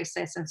a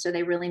crisis. And so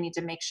they really need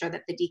to make sure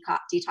that the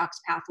detox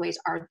pathways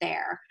are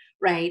there,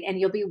 right? And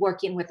you'll be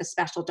working with a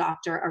special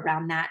doctor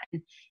around that.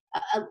 And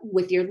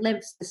with your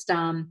lymph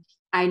system,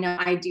 I know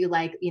I do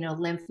like,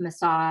 lymph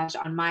massage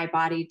on my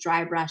body,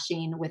 dry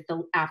brushing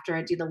after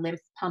I do the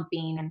lymph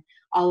pumping, and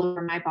all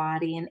over my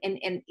body, and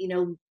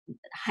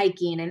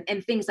hiking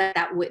and things like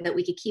that, that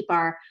we could keep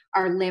our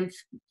lymph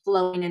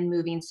flowing and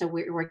moving. So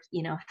we're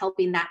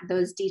helping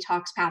those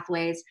detox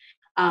pathways.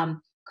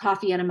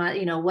 Coffee enema,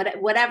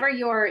 whatever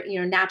your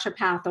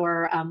naturopath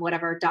or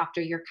whatever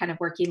doctor you're kind of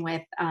working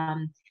with,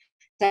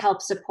 to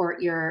help support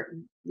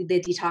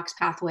the detox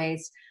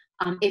pathways.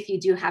 If you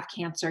do have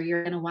cancer,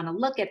 you're going to want to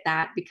look at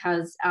that,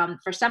 because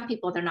for some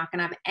people, they're not going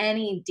to have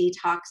any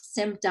detox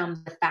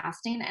symptoms with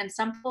fasting, and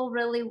some people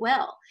really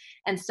will.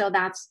 And so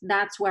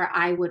that's where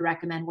I would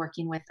recommend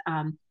working with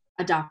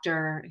a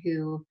doctor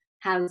who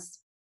has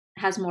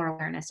more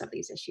awareness of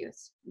these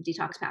issues,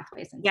 detox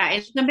pathways and Yeah,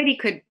 and such. somebody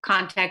could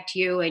contact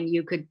you and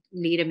you could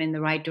lead them in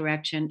the right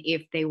direction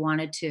if they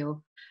wanted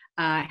to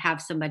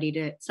have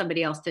somebody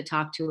else to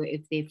talk to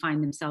if they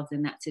find themselves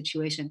in that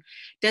situation.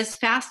 Does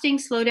fasting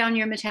slow down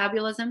your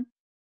metabolism?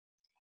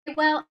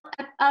 Well,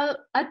 a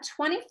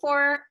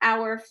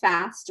 24-hour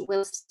fast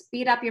will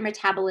speed up your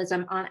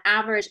metabolism on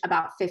average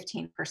about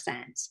 15%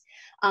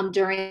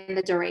 during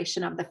the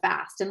duration of the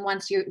fast. And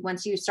once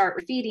you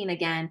start feeding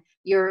again,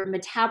 your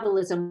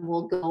metabolism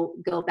will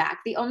go back.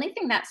 The only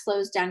thing that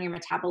slows down your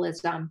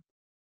metabolism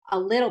a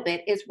little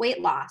bit is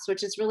weight loss,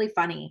 which is really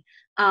funny.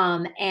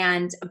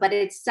 But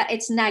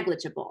it's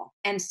negligible.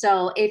 And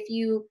so if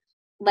you,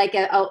 like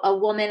a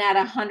woman at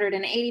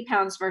 180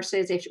 pounds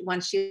versus if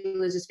once she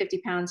loses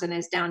 50 pounds and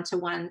is down to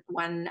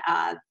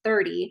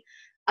 130,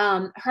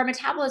 her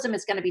metabolism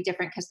is going to be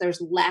different because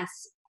there's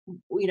less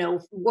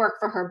work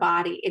for her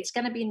body. It's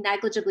going to be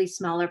negligibly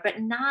smaller, but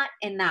not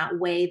in that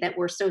way that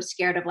we're so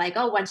scared of, like,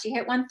 oh, once you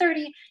hit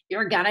 130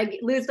 you're going to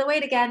lose the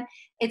weight again.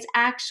 It's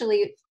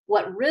actually,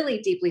 what really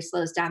deeply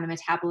slows down the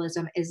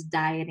metabolism is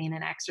dieting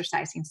and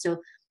exercising. So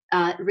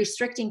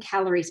restricting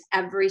calories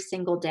every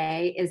single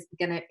day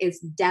is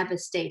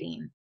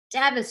devastating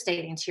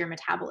to your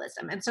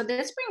metabolism. And so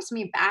this brings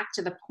me back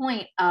to the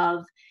point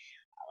of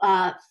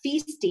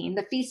feasting,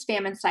 the feast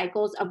famine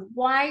cycles, of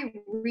why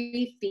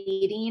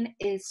refeeding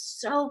is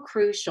so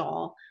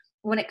crucial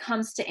when it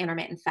comes to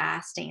intermittent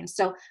fasting.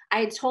 So I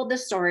had told the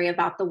story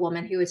about the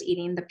woman who was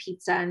eating the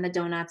pizza and the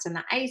donuts and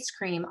the ice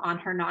cream on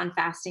her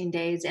non-fasting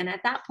days, and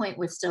at that point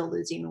was still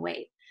losing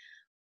weight.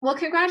 Well,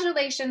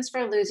 congratulations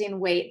for losing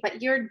weight,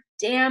 but you're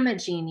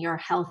damaging your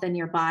health and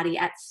your body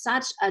at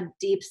such a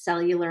deep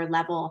cellular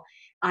level.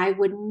 I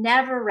would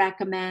never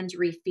recommend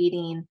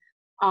refeeding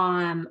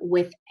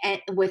with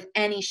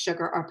any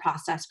sugar or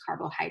processed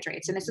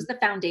carbohydrates. And this is the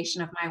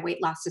foundation of my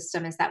weight loss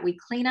system, is that we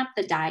clean up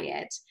the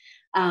diet.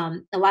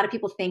 A lot of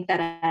people think that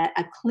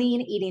a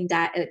clean eating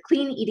diet, a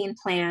clean eating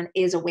plan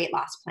is a weight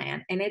loss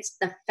plan, and it's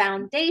the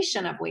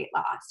foundation of weight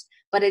loss,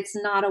 but it's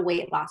not a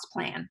weight loss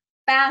plan.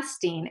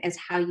 Fasting is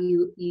how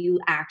you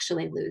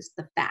actually lose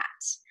the fat.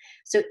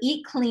 So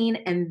eat clean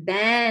and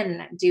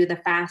then do the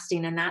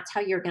fasting, and that's how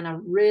you're going to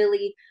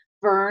really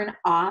burn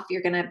off.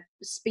 You're going to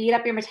speed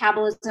up your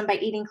metabolism by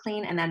eating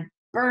clean, and then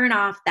burn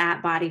off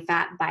that body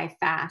fat by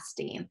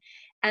fasting.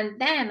 And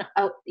then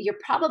you're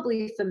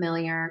probably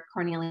familiar,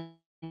 Cornelia,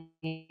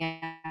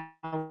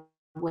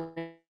 with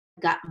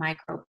gut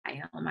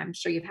microbiome. I'm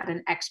sure you've had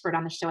an expert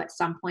on the show at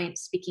some point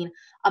speaking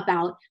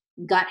about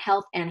gut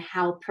health and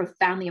how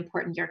profoundly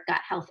important your gut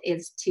health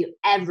is to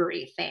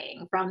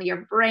everything, from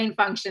your brain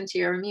function to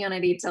your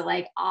immunity to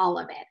like all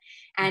of it.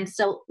 And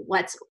so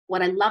what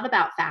I love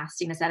about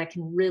fasting is that it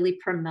can really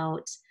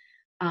promote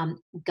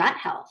gut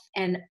health.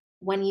 And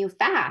when you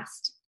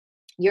fast,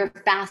 you're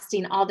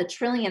fasting all the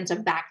trillions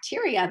of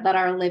bacteria that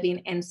are living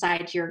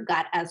inside your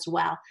gut as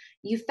well.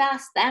 You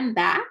fast them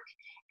back.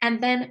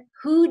 And then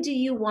who do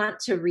you want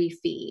to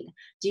refeed?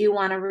 Do you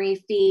want to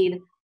refeed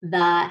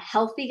the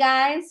healthy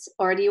guys,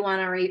 or do you want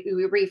to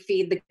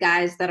refeed the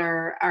guys that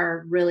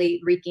are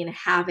really wreaking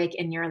havoc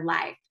in your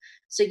life?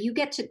 So you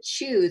get to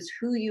choose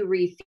who you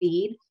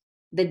refeed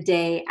the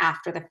day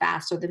after the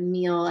fast, or the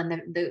meal and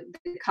the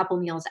couple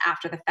meals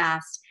after the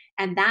fast.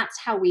 And that's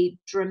how we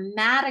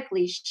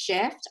dramatically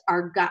shift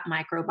our gut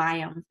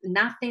microbiome.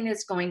 Nothing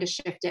is going to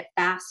shift it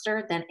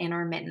faster than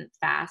intermittent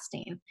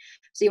fasting.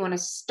 So you want to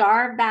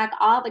starve back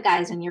all the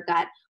guys in your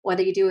gut,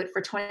 whether you do it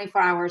for 24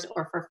 hours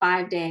or for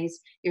 5 days.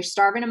 You're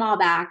starving them all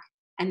back,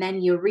 and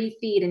then you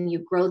refeed and you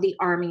grow the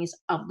armies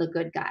of the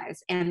good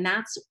guys. And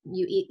that's,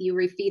 you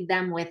refeed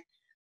them with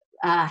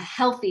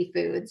healthy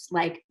foods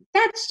like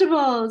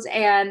vegetables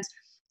and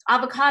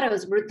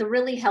avocados, the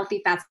really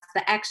healthy fats,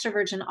 the extra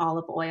virgin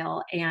olive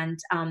oil, and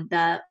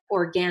the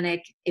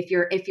organic. If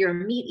you're a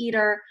meat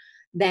eater,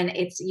 then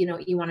it's,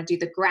 you want to do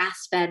the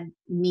grass-fed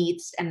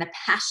meats and the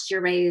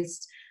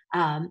pasture-raised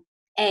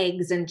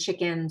eggs and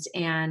chickens,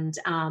 and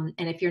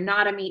if you're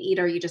not a meat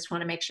eater, you just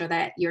want to make sure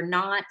that you're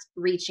not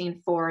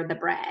reaching for the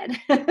bread.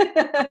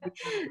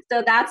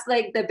 So that's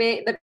like the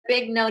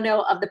big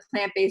no-no of the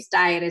plant-based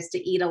diet, is to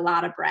eat a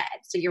lot of bread.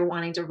 So you're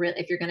wanting to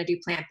if you're going to do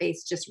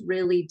plant-based, just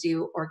really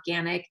do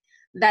organic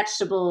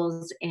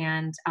vegetables,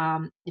 and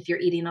if you're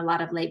eating a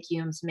lot of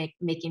legumes,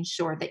 making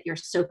sure that you're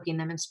soaking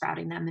them and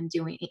sprouting them and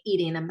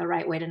eating them the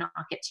right way to not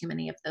get too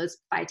many of those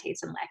phytates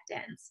and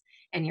lectins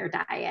in your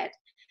diet.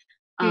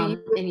 Do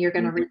you And you're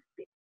going to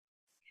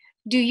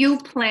Do you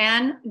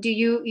plan,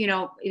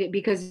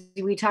 because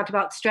we talked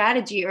about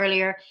strategy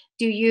earlier,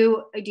 do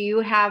you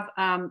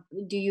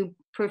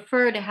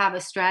prefer to have a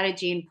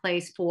strategy in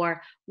place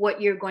for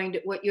what your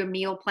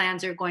meal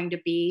plans are going to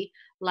be,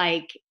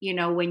 like,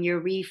 when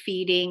you're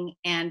refeeding,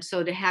 and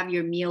so to have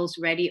your meals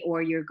ready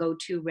or your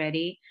go-to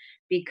ready,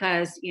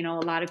 because a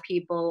lot of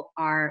people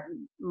are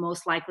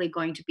most likely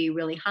going to be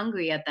really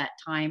hungry at that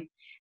time,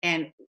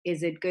 and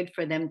is it good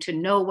for them to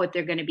know what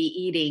they're going to be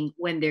eating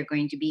when they're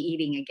going to be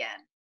eating again?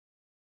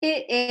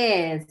 It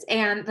is.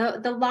 And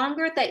the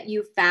longer that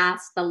you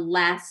fast,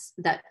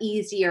 the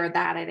easier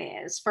that it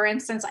is. For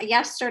instance,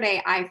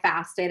 yesterday I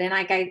fasted, and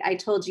like I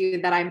told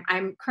you that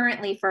I'm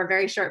currently for a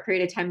very short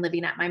period of time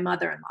living at my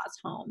mother-in-law's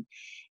home.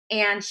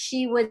 And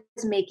she was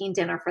making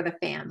dinner for the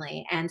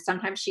family. And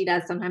sometimes she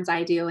does, sometimes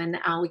I do. And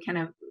we kind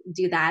of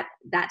do that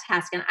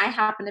task. And I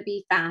happened to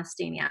be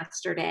fasting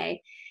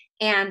yesterday.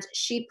 And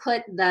she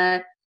put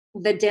the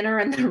dinner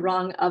in the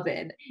wrong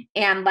oven,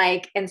 and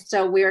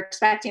so we were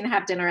expecting to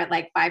have dinner at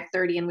like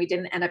 5:30, and we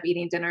didn't end up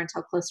eating dinner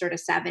until closer to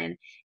 7.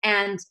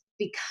 And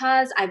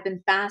because I've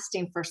been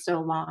fasting for so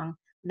long,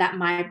 that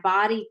my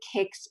body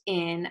kicks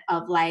in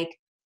of like,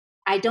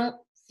 I don't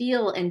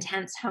feel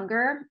intense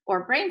hunger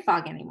or brain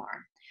fog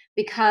anymore,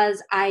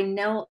 because I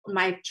know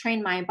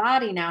trained my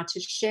body now to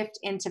shift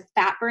into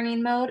fat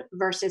burning mode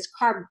versus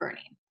carb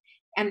burning.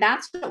 And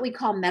that's what we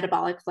call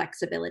metabolic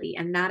flexibility.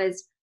 And that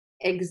is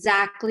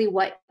exactly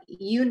what,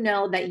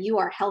 that you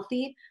are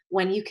healthy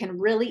when you can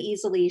really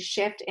easily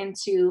shift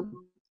into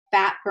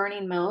fat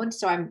burning mode.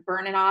 So I'm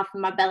burning off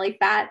my belly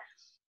fat,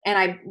 and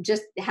I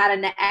just had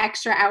an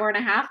extra hour and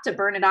a half to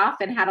burn it off,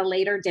 and had a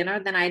later dinner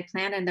than I had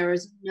planned. And there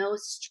was no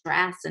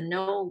stress and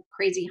no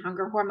crazy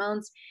hunger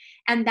hormones.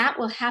 And that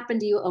will happen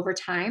to you over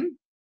time.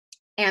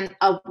 And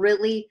a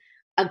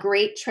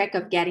great trick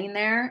of getting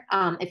there,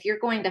 if you're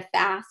going to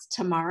fast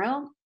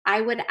tomorrow,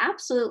 I would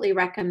absolutely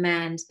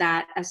recommend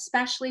that,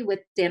 especially with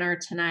dinner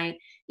tonight,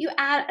 you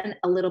add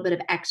a little bit of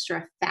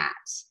extra fat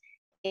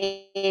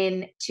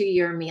into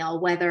your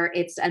meal, whether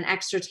it's an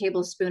extra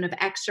tablespoon of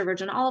extra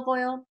virgin olive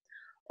oil,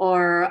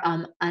 or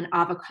an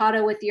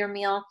avocado with your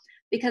meal,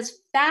 because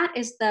fat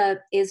is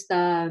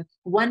the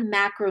one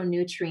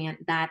macronutrient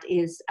that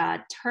is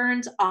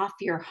turns off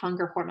your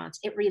hunger hormones.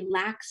 It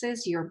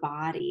relaxes your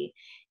body,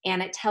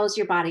 and it tells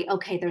your body,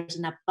 okay, there's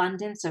an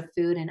abundance of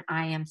food and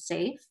I am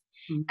safe.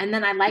 Mm. And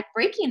then I like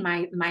breaking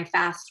my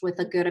fast with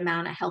a good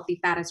amount of healthy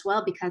fat as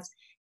well, because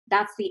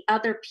that's the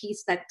other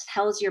piece that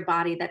tells your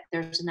body that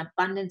there's an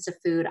abundance of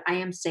food. I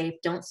am safe.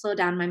 Don't slow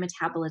down my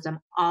metabolism.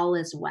 All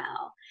is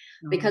well.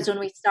 Oh. Because when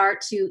we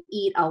start to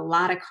eat a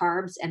lot of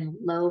carbs and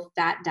low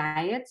fat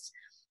diets,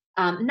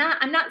 I'm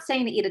not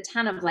saying to eat a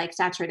ton of like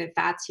saturated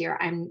fats here.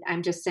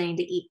 I'm just saying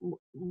to eat,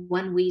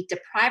 when we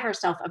deprive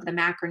ourselves of the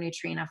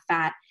macronutrient of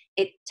fat,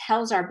 it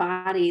tells our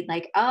body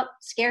like, oh,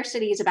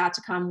 scarcity is about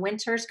to come.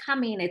 Winter's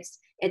coming.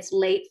 It's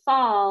late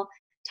fall.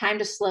 Time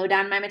to slow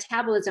down my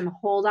metabolism.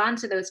 Hold on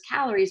to those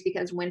calories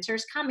because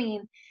winter's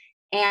coming.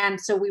 And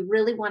so we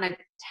really want to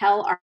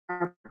tell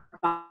our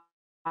body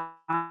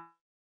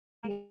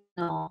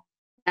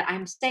that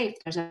I'm safe.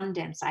 There's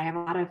abundance. I have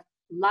a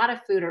lot of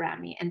food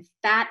around me. And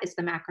fat is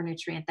the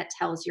macronutrient that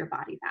tells your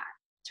body that.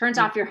 Turns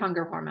off your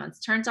hunger hormones,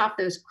 turns off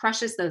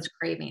crushes those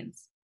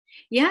cravings.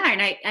 Yeah,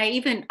 and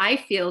I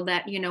feel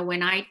that,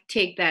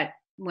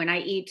 when I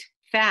eat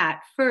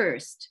fat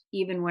first,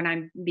 even when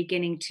I'm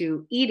beginning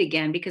to eat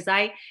again, because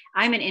I'm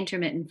an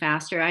intermittent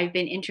faster. I've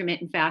been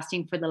intermittent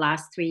fasting for the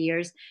last 3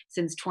 years,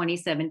 since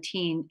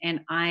 2017,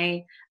 and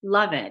I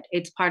love it.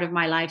 It's part of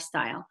my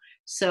lifestyle.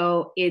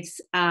 So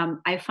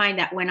I find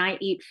that when I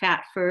eat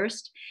fat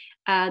first,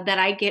 that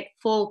I get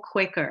full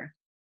quicker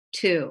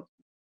too.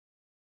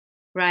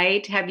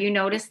 Right? Have you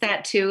noticed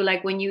that too?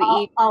 Like when you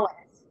eat, Always.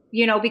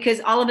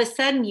 because all of a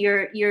sudden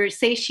you're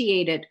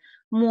satiated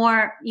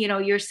more,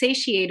 you're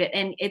satiated,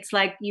 and it's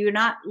like you're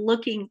not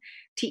looking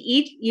to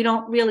eat. You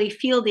don't really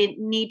feel the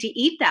need to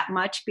eat that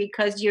much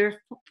because you're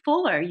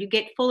fuller. You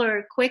get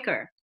fuller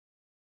quicker.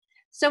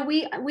 So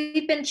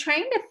we've been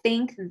trained to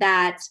think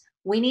that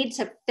we need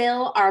to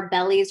fill our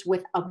bellies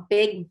with a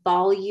big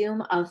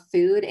volume of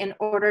food in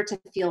order to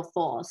feel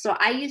full. So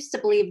I used to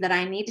believe that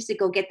I needed to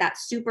go get that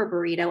super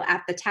burrito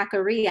at the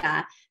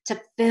taqueria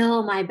to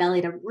fill my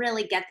belly, to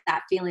really get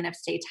that feeling of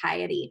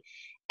satiety.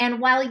 And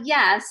while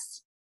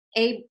yes,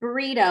 a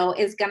burrito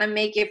is going to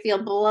make you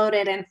feel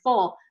bloated and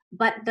full,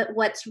 but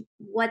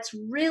what's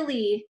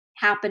really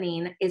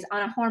happening is,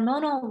 on a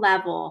hormonal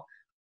level,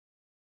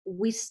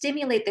 we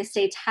stimulate the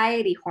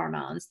satiety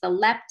hormones, the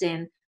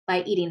leptin,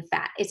 by eating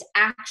fat. It's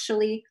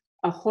actually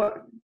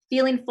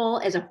feeling full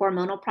is a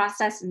hormonal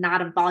process,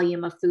 not a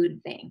volume of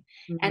food thing.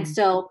 And Mhm.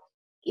 so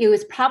it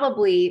was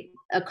probably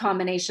a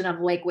combination of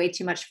like way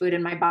too much food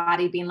in my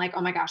body being like,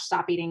 oh my gosh,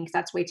 stop eating because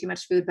that's way too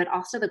much food, but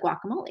also the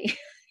guacamole.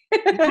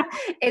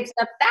 It's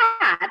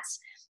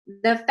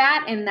the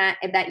fat in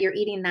that you're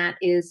eating that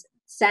is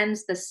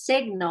sends the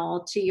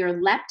signal to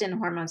your leptin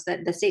hormones,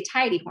 the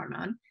satiety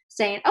hormone,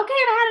 saying, okay,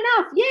 I've had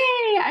enough.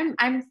 Yay,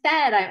 I'm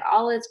fed.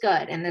 All is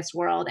good in this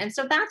world. And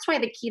so that's why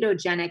the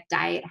ketogenic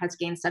diet has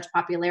gained such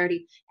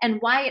popularity and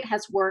why it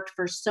has worked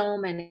for so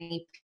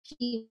many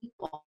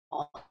people.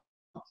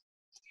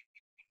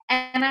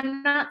 And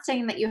I'm not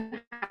saying that you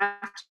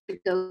have to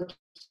go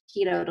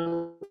keto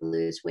to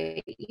lose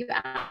weight. You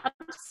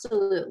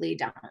absolutely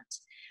don't.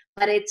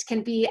 But it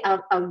can be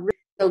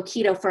go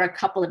keto for a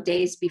couple of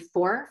days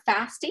before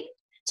fasting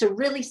to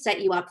really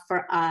set you up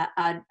for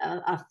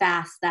a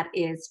fast that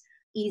is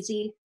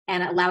easy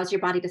and allows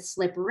your body to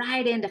slip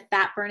right into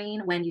fat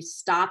burning when you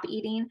stop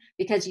eating,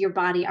 because your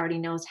body already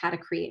knows how to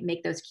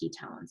make those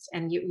ketones,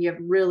 and you have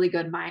really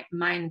good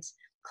mind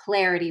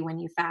clarity when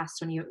you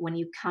fast, when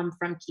you come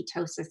from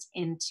ketosis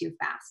into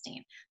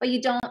fasting. But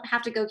you don't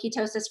have to go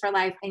ketosis for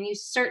life, and you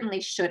certainly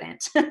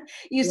shouldn't. You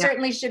Yeah.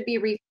 certainly should be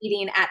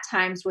refeeding at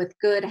times with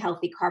good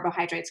healthy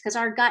carbohydrates, because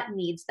our gut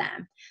needs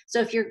them. So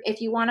if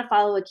you want to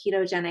follow a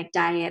ketogenic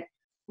diet,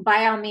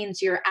 by all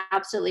means, you're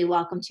absolutely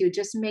welcome to.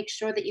 Just make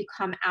sure that you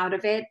come out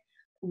of it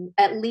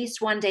at least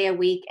one day a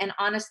week. And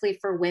honestly,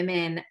 for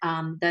women,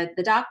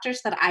 the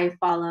doctors that I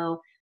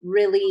follow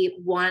really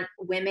want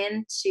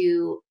women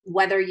to,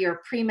 whether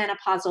you're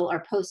premenopausal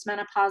or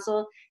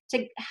postmenopausal,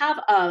 to have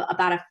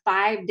about a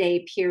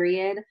 5-day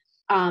period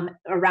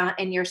around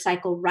in your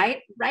cycle,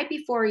 right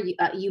before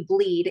you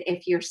bleed,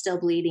 if you're still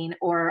bleeding,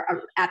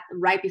 or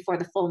right before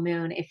the full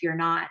moon, if you're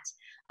not,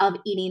 of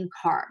eating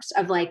carbs,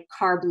 of like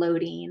carb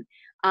loading,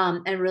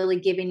 and really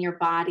giving your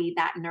body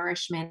that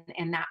nourishment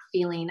and that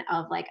feeling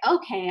of like,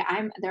 okay,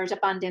 there's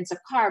abundance of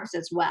carbs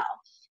as well.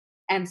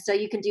 And so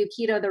you can do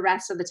keto the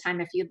rest of the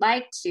time if you'd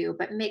like to,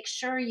 but make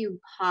sure you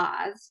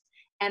pause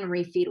and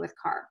refeed with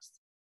carbs.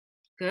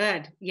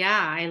 Good.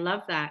 Yeah, I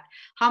love that.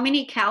 How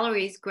many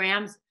calories,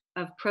 grams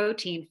of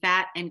protein,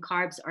 fat, and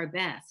carbs are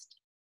best?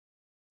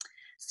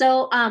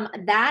 So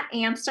that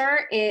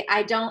answer,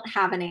 I don't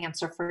have an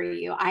answer for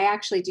you. I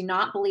actually do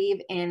not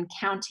believe in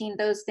counting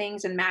those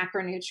things and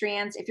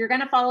macronutrients. If you're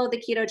going to follow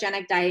the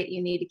ketogenic diet,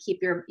 you need to keep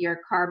your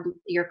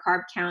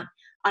carb count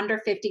under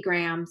 50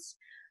 grams.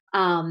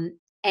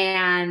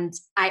 And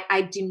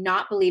I do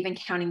not believe in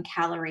counting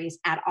calories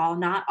at all.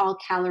 Not all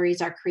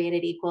calories are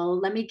created equal.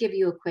 Let me give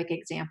you a quick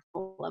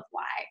example of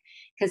why,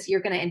 because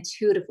you're going to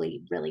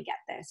intuitively really get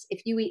this.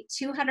 If you eat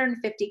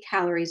 250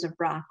 calories of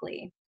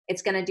broccoli,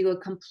 it's going to do a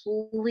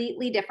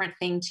completely different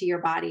thing to your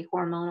body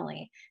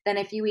hormonally than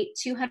if you eat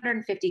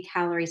 250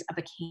 calories of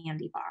a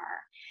candy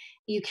bar.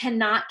 You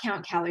cannot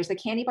count calories. The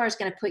candy bar is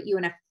going to put you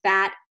in a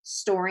fat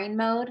storing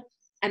mode,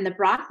 and the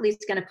broccoli is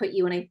going to put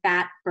you in a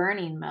fat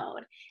burning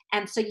mode.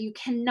 And so you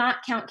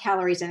cannot count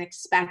calories and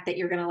expect that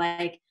you're going to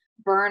like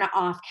burn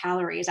off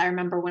calories. I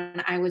remember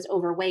when I was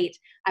overweight,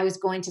 I was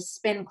going to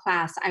spin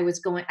class.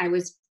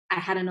 I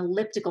had an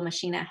elliptical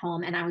machine at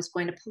home, and I was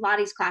going to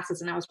Pilates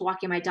classes, and I was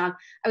walking my dog.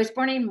 I was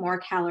burning more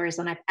calories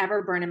than I've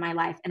ever burned in my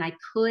life. And I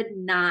could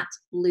not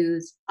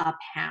lose a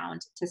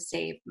pound to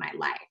save my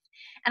life.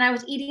 And I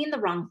was eating the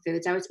wrong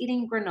foods. I was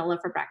eating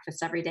granola for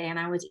breakfast every day, and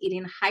I was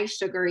eating high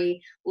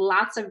sugary,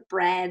 lots of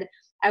bread.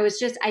 I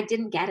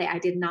didn't get it. I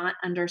did not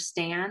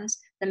understand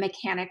the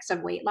mechanics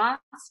of weight loss.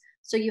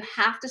 So you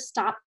have to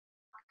stop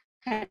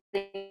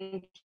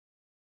cutting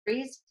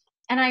calories.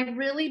 And I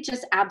really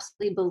just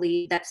absolutely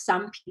believe that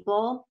some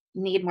people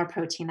need more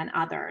protein than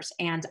others.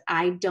 And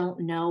I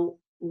don't know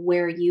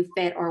where you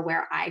fit or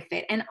where I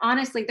fit. And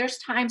honestly, there's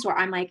times where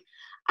I'm like,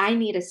 I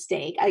need a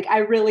steak. Like I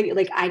really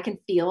like I can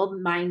feel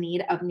my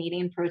need of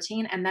needing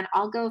protein. And then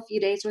I'll go a few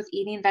days with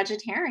eating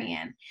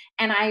vegetarian.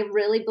 And I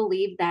really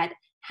believe that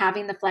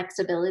having the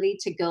flexibility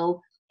to go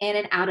in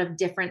and out of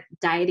different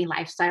dieting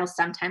lifestyles.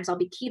 Sometimes I'll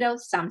be keto,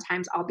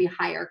 sometimes I'll be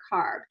higher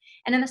carb.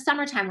 And in the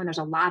summertime, when there's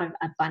a lot of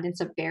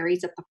abundance of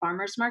berries at the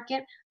farmer's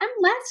market, I'm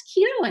less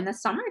keto in the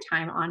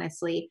summertime,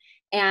 honestly.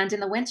 And in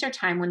the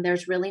wintertime, when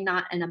there's really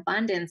not an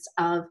abundance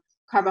of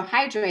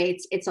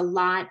carbohydrates, it's a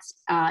lot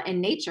in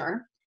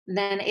nature.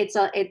 Then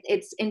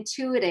it's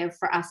intuitive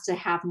for us to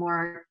have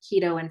more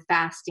keto and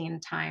fasting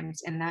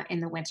times in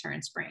the winter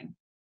and spring.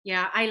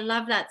 Yeah, I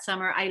love that,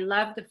 Summer. I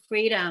love the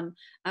freedom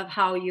of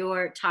how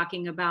you're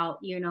talking about,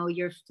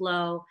 your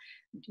flow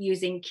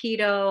using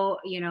keto,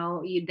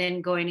 you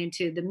then going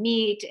into the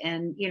meat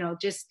and,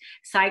 just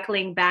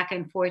cycling back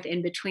and forth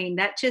in between.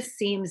 That just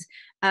seems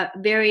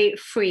very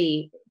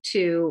free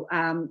to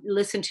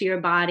listen to your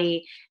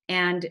body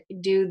and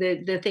do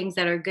the things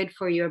that are good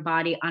for your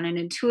body on an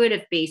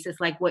intuitive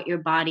basis, like what your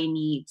body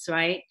needs,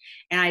 right?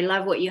 And I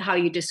love how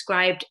you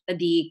described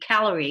the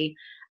calorie.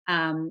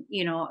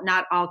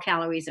 Not all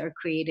calories are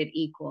created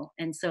equal.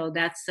 And so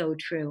that's so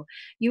true.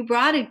 You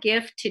brought a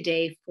gift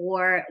today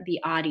for the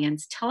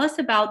audience. Tell us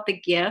about the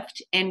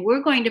gift. And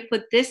we're going to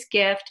put this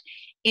gift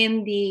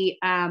in the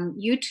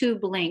YouTube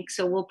link.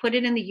 So we'll put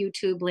it in the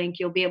YouTube link.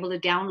 You'll be able to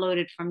download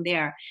it from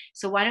there.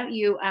 So why don't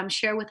you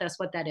share with us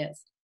what that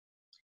is?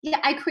 Yeah,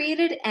 I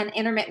created an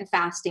intermittent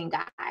fasting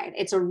guide.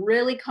 It's a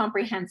really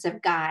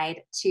comprehensive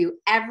guide to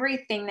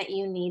everything that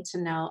you need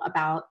to know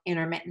about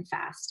intermittent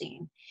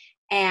fasting.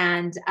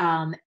 And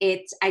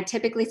I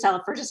typically sell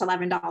it for just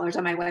 $11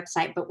 on my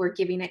website, but we're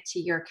giving it to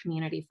your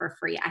community for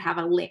free. I have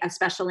a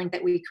special link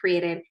that we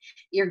created.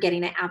 You're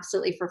getting it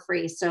absolutely for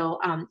free. So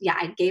yeah,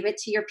 I gave it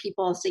to your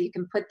people so you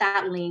can put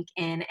that link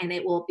in, and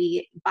it will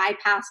be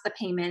bypass the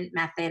payment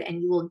method,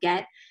 and you will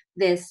get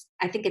this.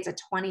 I think it's a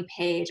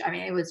 20-page. I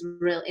mean,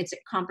 it's a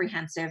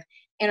comprehensive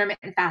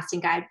intermittent fasting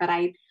guide,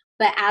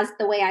 but as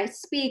the way I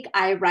speak,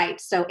 I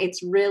write. So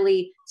it's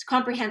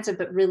comprehensive,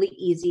 but really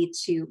easy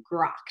to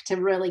grok, to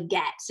really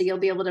get. So you'll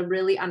be able to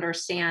really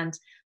understand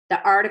the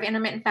art of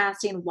intermittent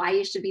fasting, why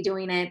you should be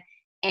doing it,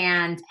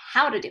 and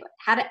how to do it,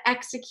 how to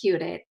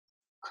execute it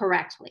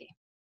correctly.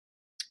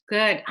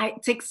 Good.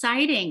 It's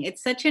exciting.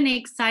 It's such an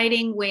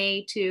exciting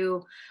way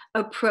to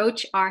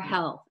approach our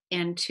health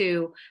and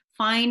to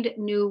find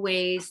new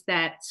ways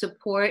that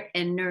support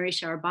and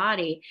nourish our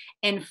body.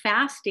 And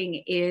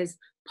fasting is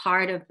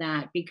part of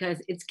that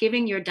because it's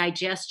giving your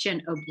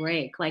digestion a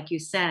break, like you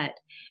said.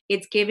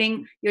 It's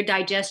giving your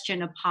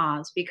digestion a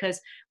pause because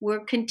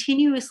we're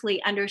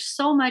continuously under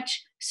so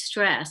much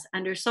stress,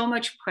 under so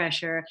much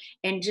pressure,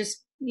 and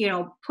just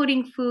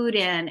putting food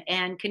in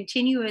and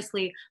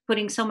continuously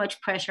putting so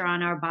much pressure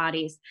on our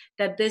bodies,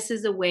 that this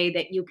is a way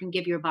that you can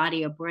give your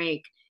body a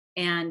break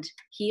and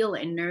heal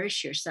and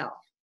nourish yourself.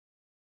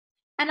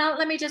 And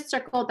let me just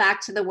circle back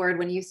to the word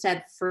when you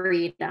said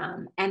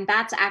freedom. And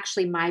that's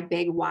actually my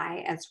big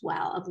why as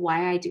well, of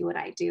why I do what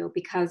I do,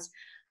 because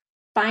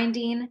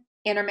finding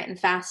intermittent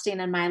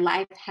fasting in my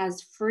life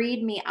has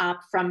freed me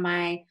up from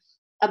my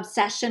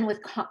obsession with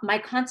my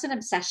constant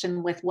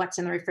obsession with what's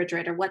in the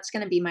refrigerator, what's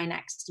going to be my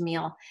next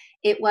meal.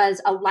 It was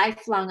a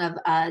lifelong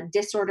of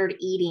disordered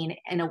eating,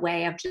 in a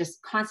way of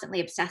just constantly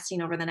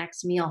obsessing over the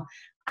next meal.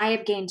 I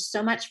have gained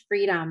so much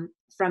freedom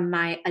from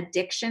my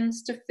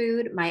addictions to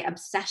food, my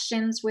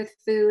obsessions with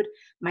food,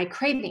 my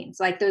cravings,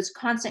 like those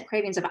constant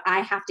cravings of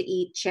I have to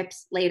eat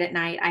chips late at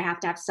night, I have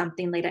to have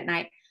something late at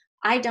night.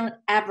 I don't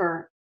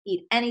ever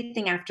eat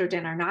anything after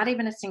dinner, not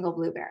even a single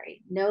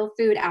blueberry, no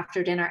food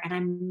after dinner, and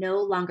I'm no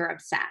longer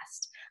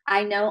obsessed.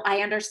 I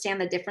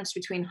understand the difference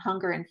between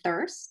hunger and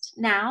thirst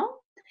now,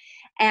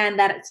 and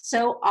that it's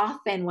so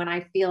often when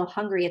I feel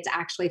hungry, it's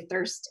actually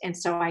thirst. And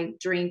so I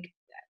drink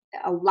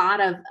a lot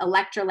of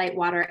electrolyte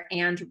water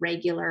and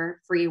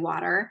regular free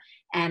water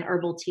and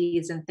herbal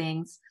teas and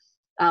things.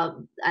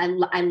 I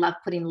love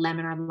putting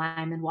lemon or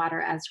lime in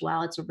water as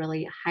well. It's a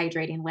really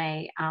hydrating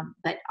way,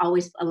 but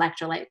always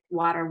electrolyte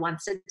water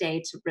once a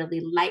day to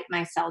really light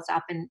my cells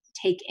up and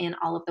take in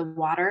all of the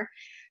water.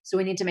 So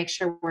we need to make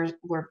sure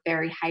we're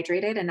very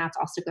hydrated, and that's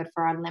also good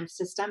for our lymph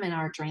system and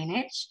our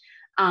drainage,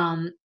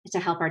 to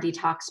help our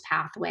detox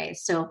pathway.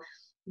 So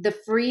the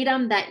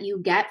freedom that you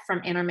get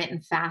from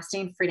intermittent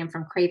fasting, freedom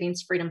from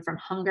cravings, freedom from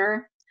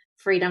hunger,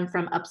 freedom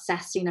from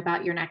obsessing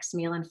about your next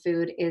meal and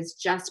food, is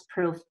just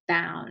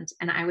profound.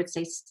 And I would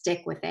say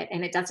stick with it.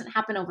 And it doesn't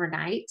happen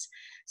overnight.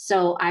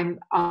 So I'm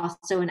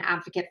also an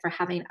advocate for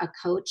having a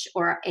coach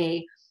or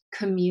a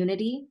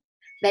community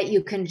that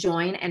you can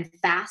join and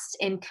fast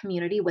in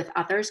community with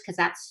others, because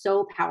that's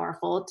so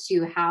powerful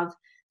to have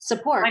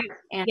support Right.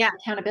 and Yeah.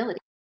 accountability.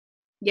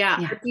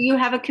 Yeah. Yeah. Do you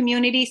have a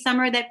community,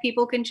 Summer, that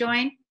people can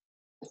join?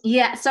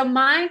 Yeah. So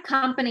my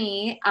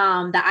company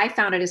that I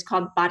founded is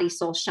called Body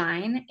Soul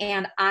Shine,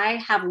 and I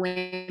have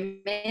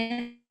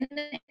women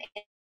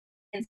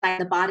inside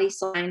the Body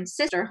Soul Shine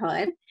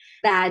Sisterhood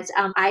that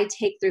I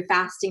take through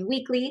fasting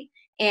weekly.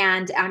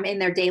 And I'm in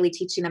there daily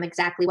teaching them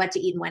exactly what to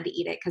eat and when to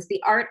eat it. Because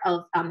the art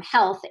of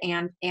health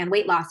and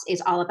weight loss is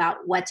all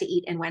about what to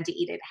eat and when to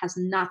eat it. It has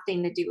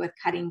nothing to do with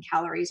cutting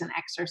calories and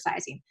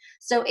exercising.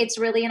 So it's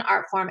really an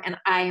art form. And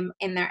I'm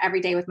in there every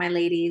day with my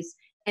ladies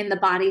in the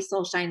Body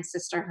Soul Shine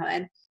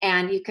Sisterhood.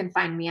 And you can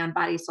find me on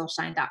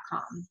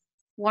bodysoulshine.com.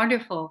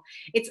 Wonderful.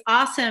 It's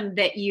awesome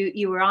that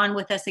you were on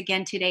with us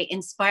again today,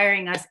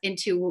 inspiring us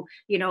into,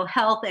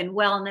 health and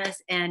wellness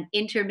and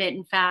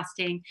intermittent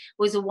fasting. It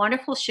was a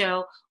wonderful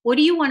show. What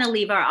do you want to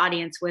leave our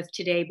audience with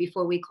today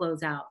before we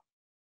close out?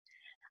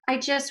 I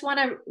just want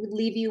to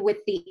leave you with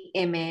the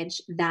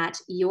image that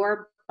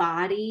your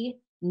body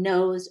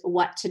knows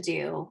what to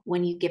do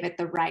when you give it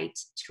the right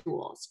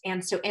tools.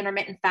 And so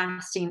intermittent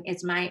fasting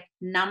is my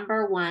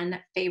number one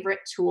favorite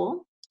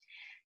tool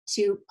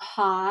to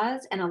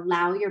pause and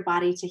allow your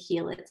body to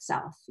heal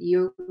itself.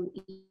 You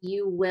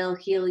will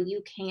heal,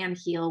 you can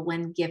heal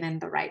when given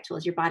the right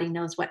tools. Your body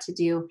knows what to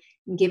do.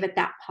 Give it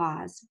that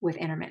pause with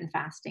intermittent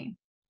fasting.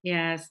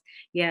 Yes,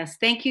 yes.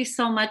 Thank you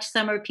so much,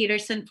 Summer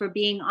Peterson, for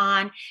being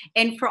on.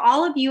 And for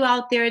all of you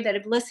out there that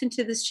have listened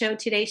to this show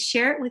today,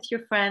 share it with your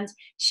friends,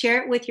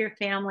 share it with your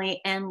family,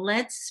 and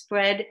let's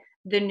spread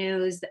the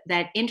news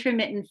that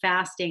intermittent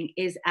fasting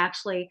is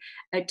actually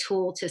a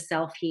tool to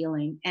self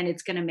healing, and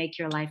it's going to make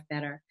your life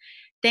better.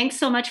 Thanks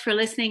so much for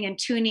listening and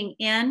tuning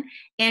in.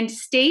 And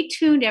stay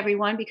tuned,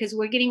 everyone, because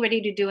we're getting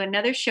ready to do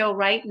another show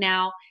right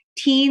now,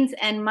 Teens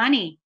and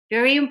Money.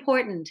 Very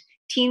important.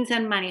 Teens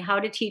and money, how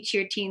to teach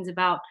your teens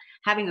about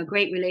having a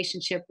great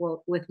relationship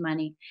with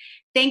money.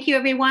 Thank you,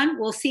 everyone.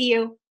 We'll see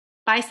you.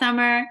 Bye,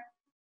 Summer.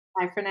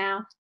 Bye for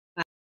now.